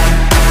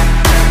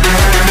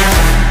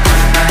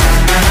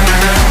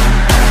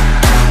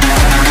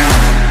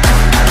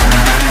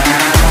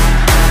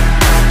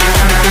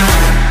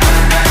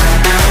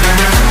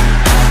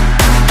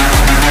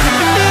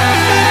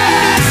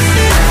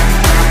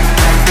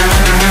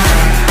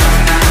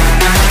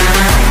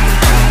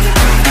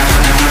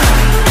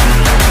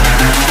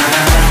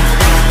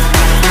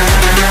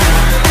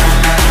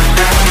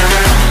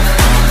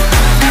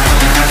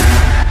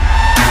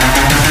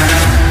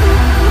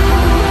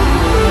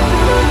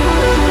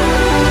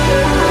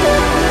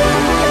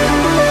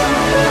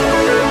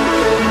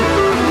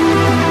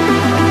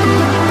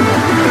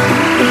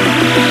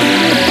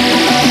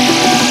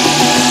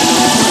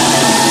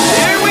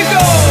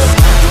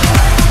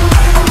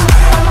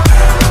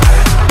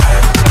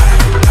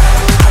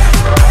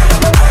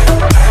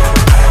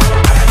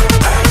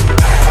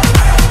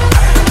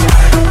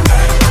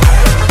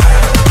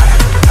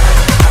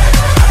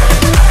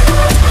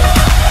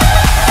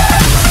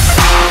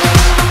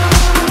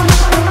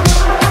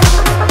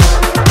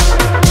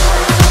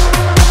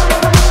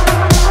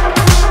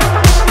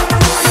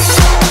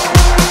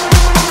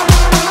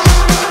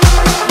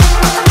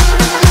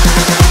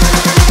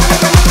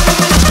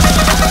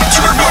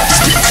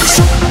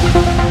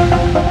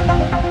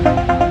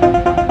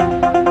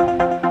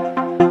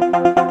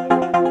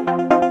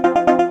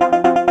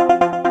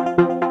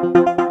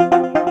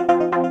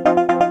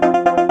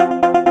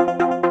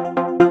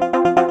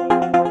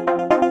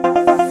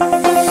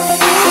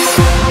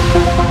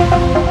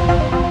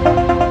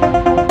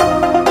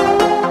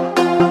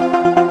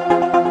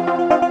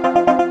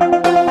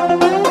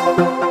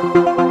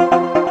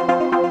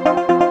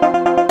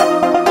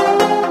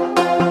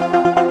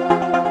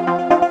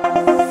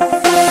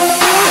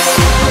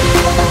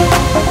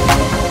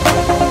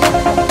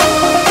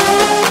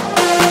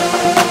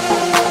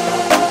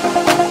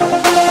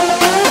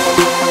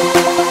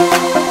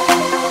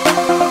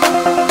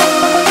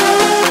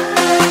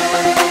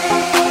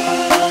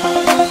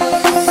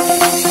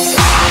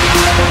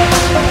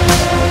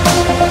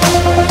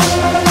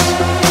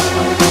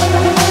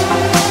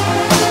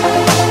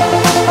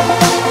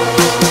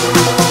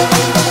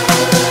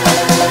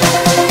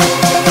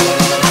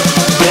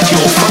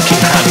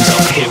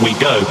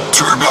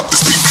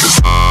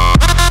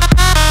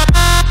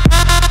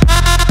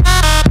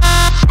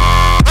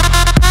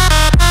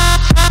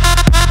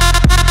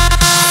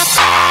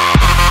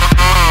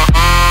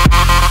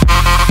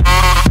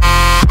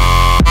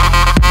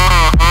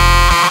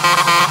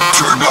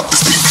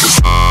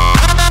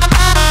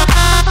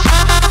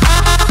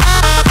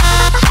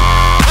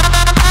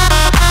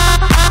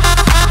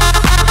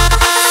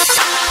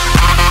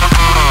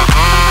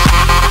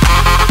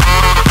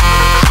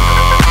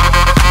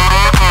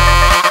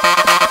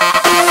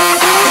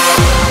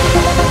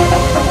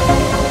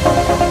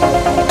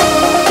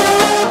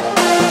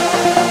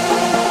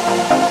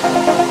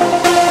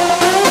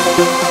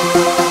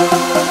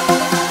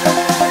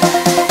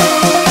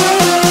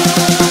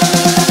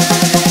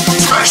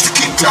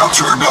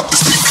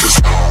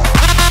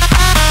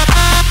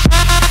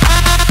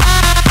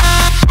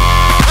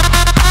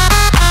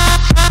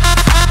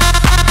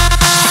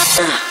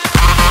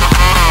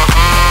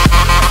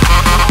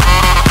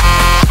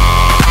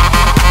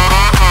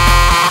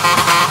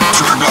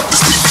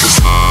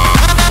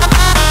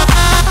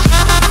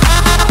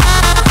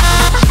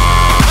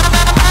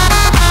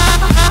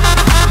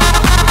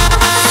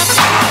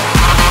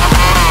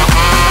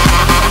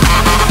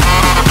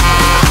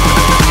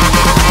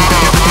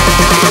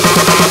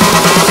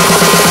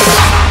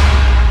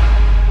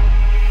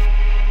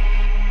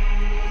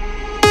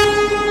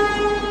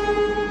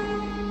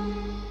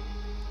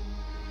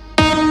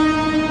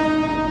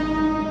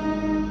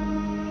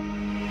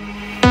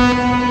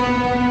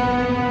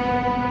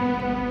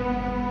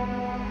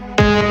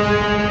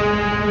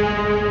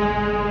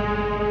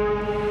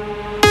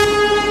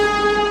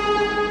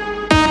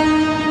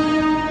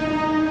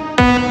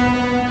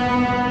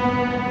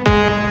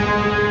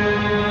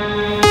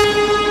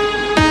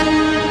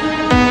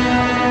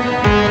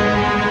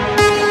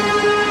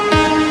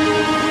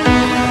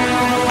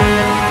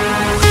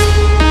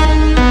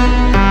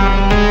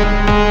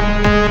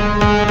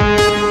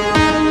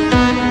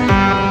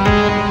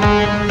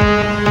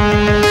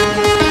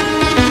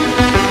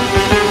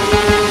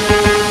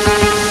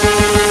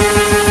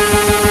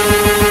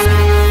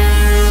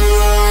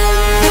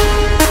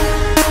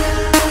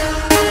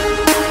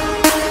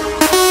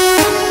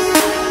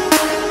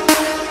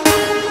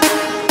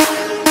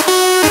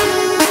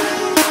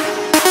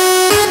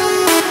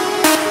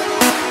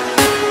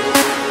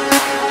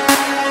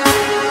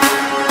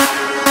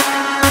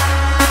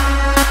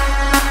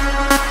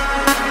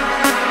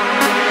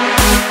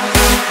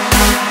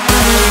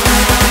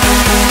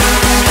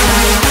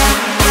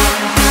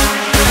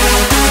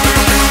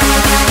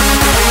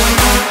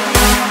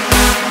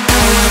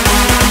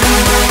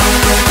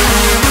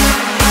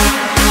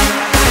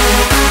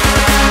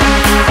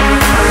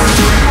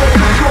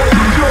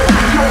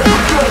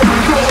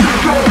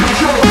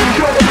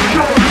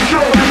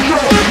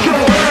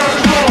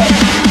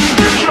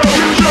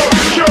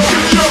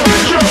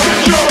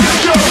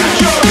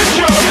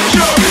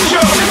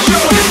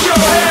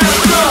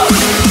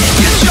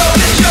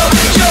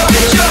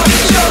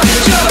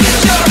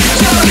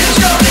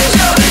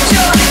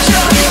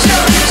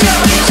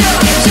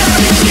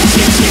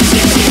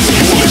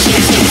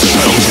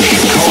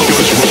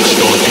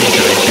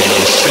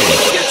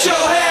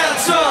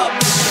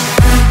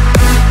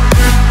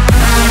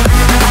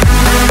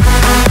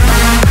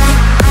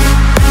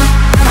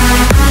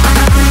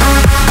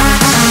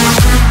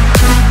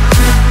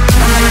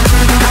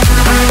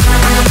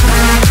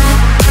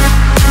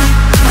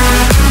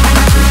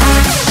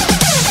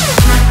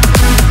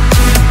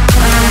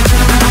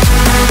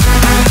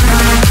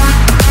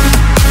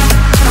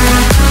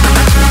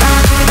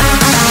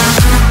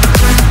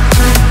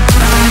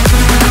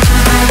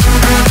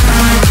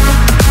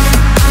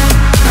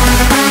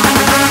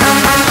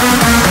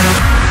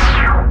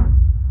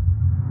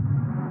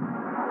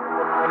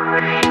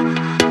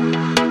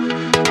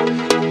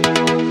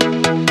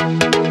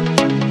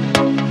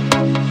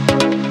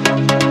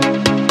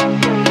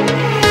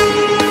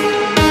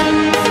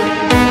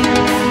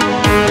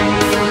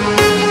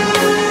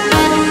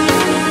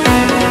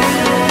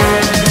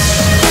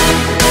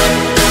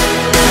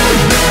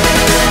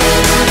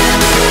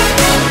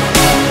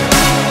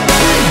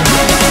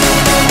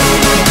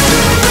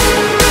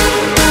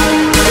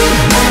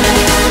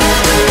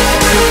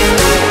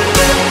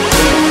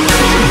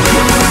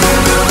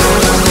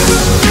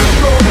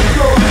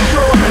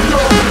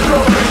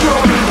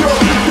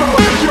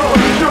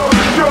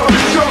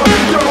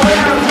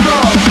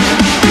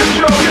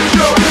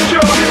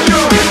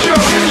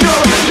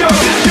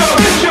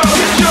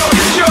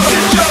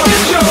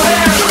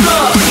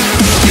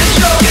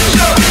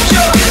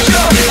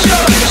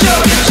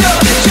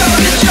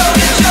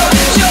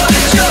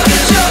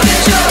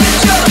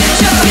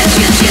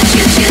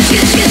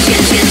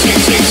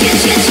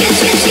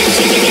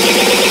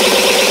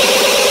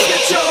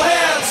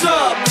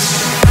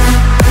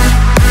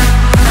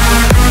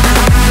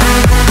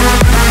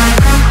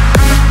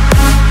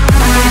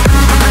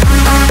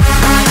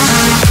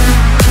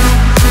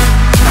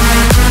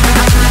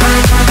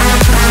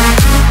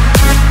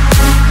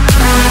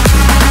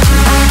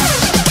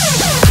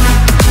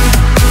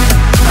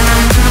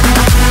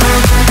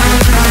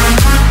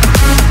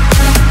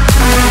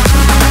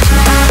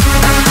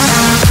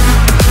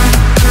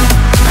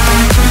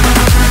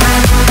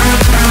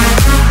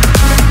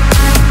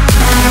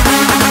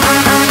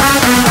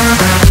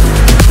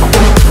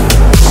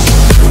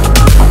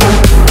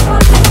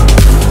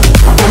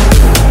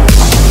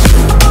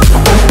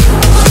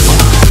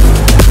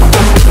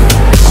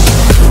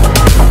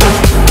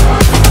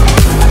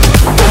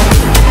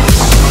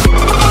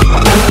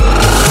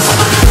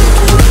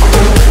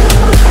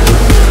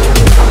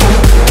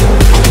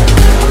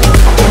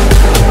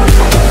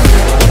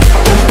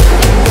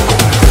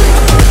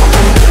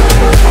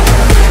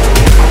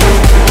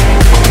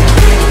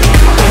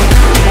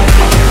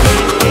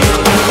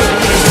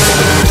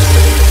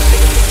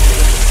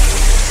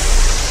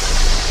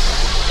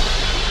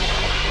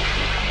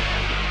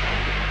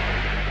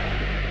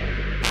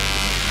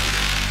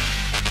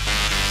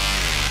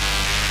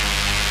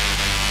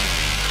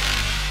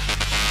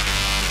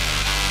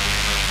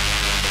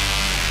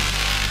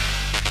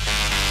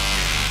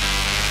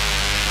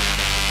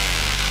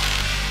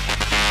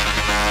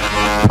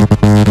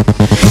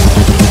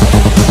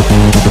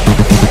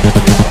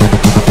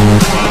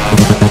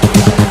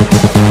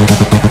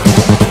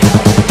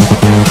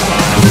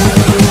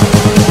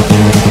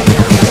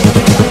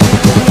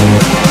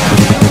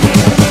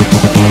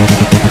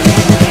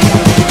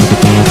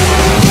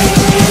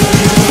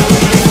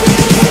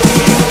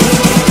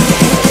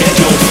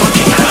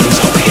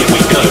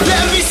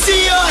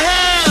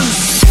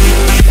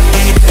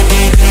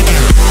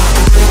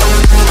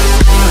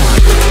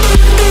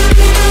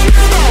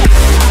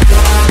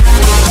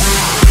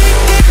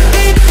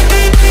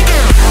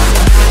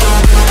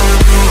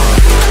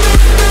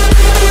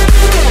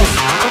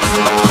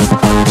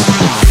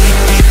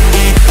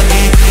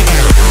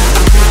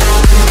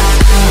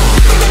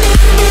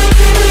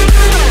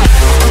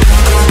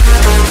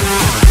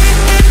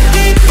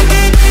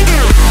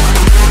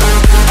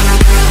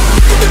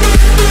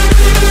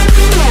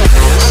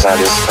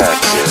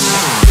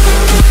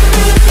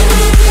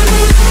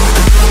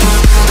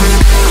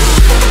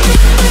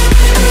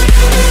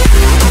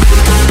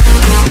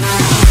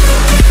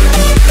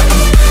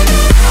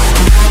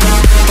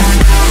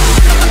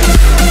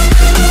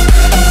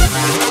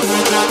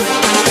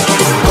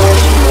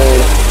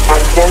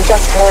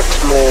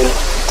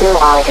 Till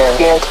I can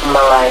get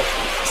my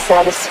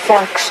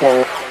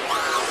satisfaction.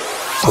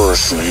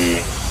 Push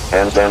me,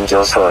 and then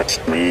just hurt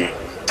me,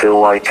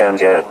 till I can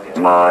get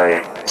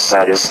my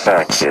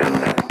satisfaction.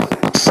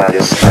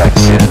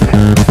 Satisfaction.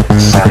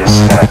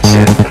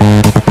 Satisfaction.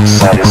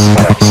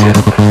 Satisfaction.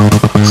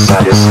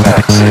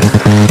 Satisfaction.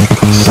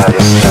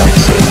 Satisfaction.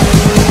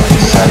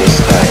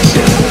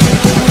 Satisfaction.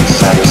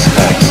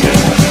 Satisfaction.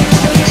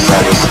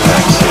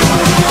 Satisfaction.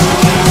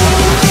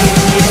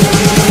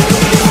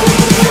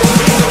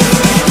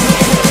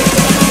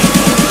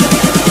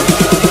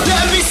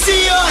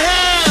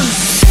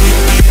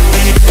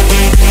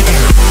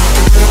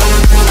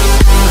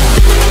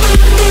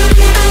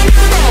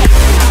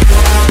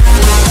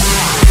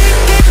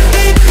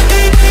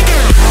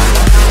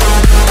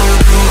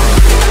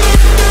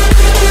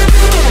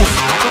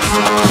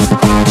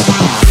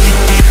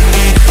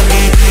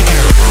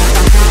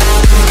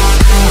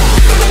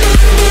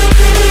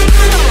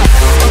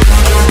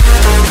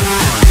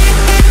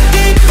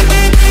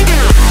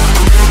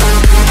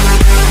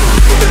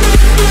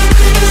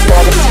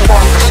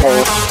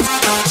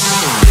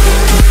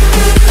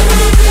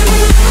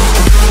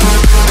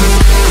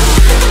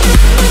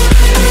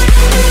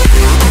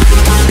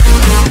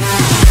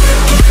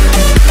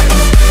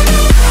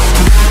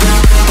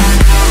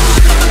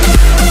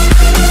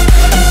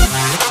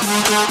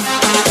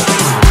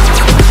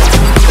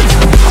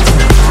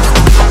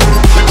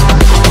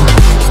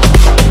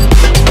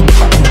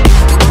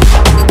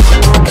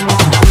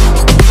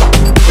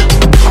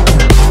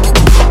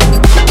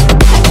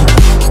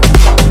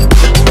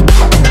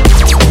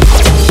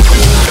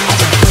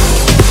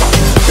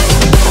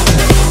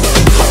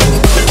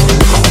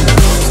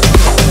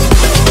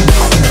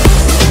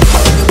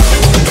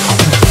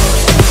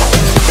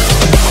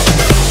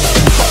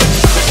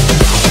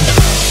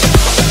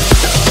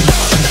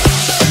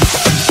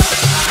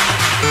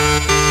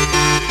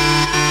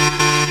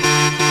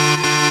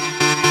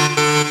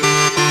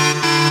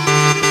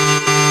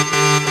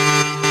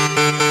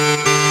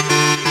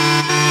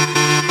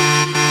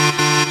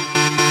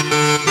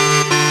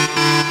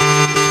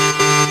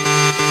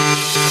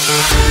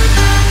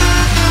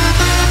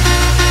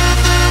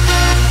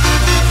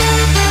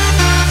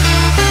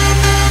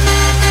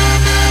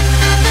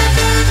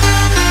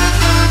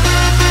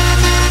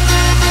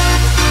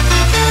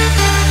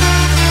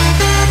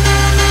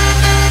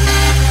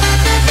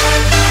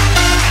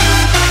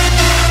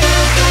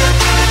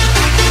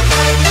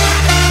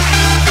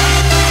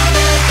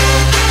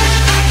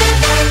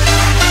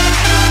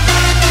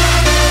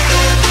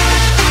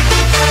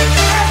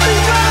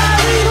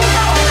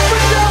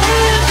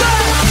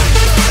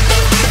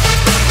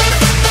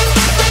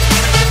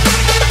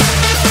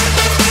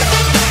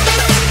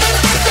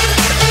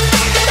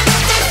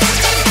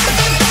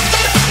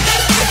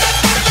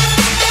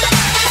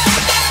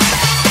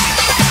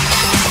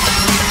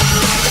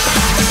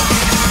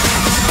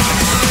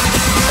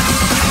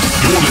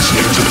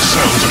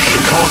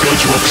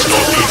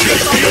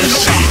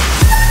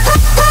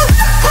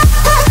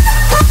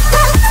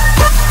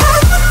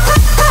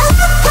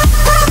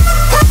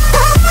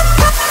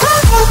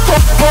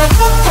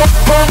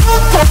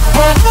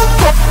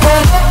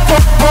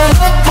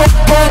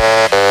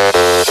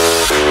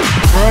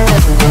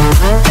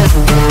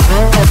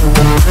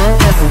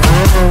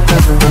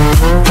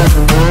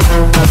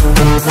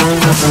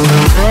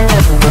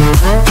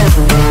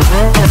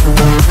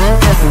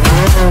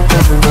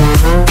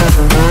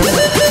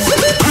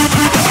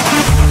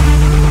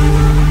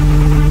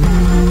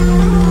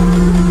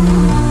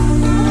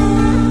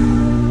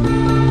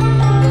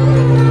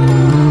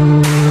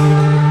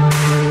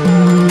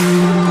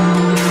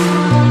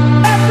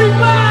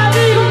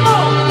 Everybody, come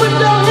on, put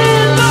your hands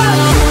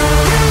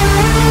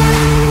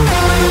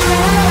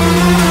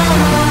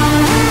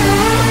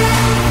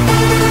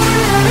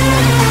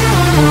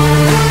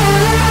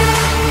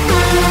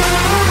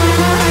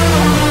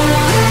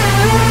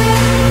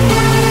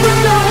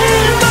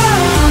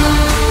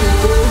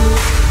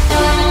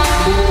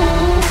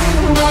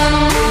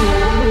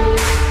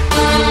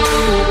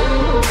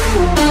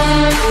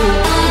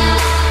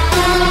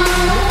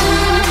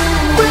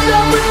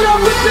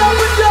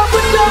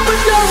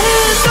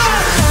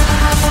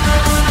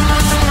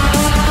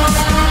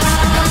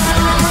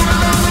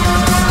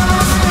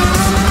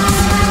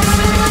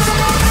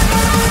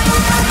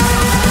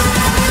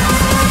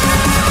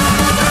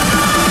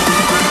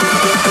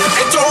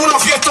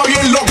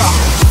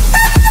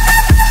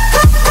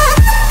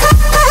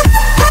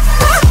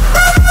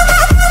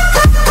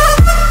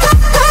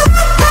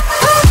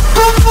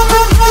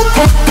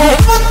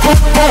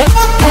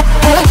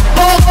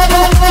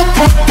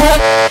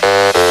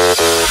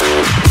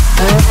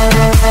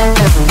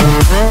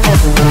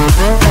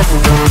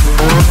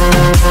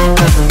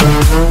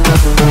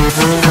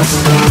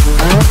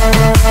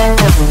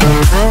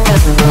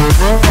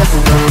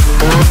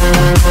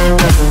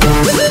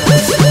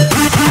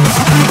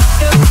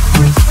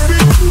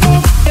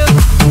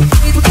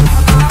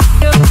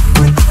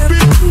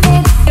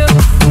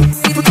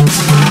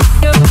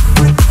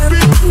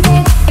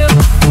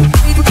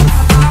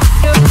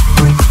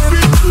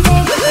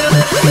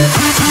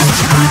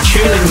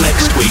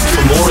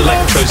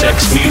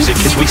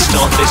as we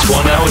start this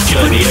 1-hour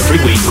journey every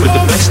week with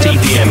the best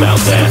EDM out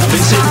there.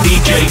 Visit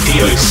DJ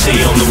DOC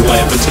on the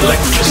web at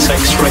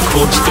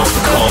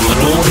electrosexrecords.com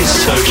and all his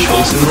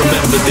socials, and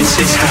remember, this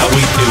is how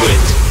we do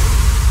it.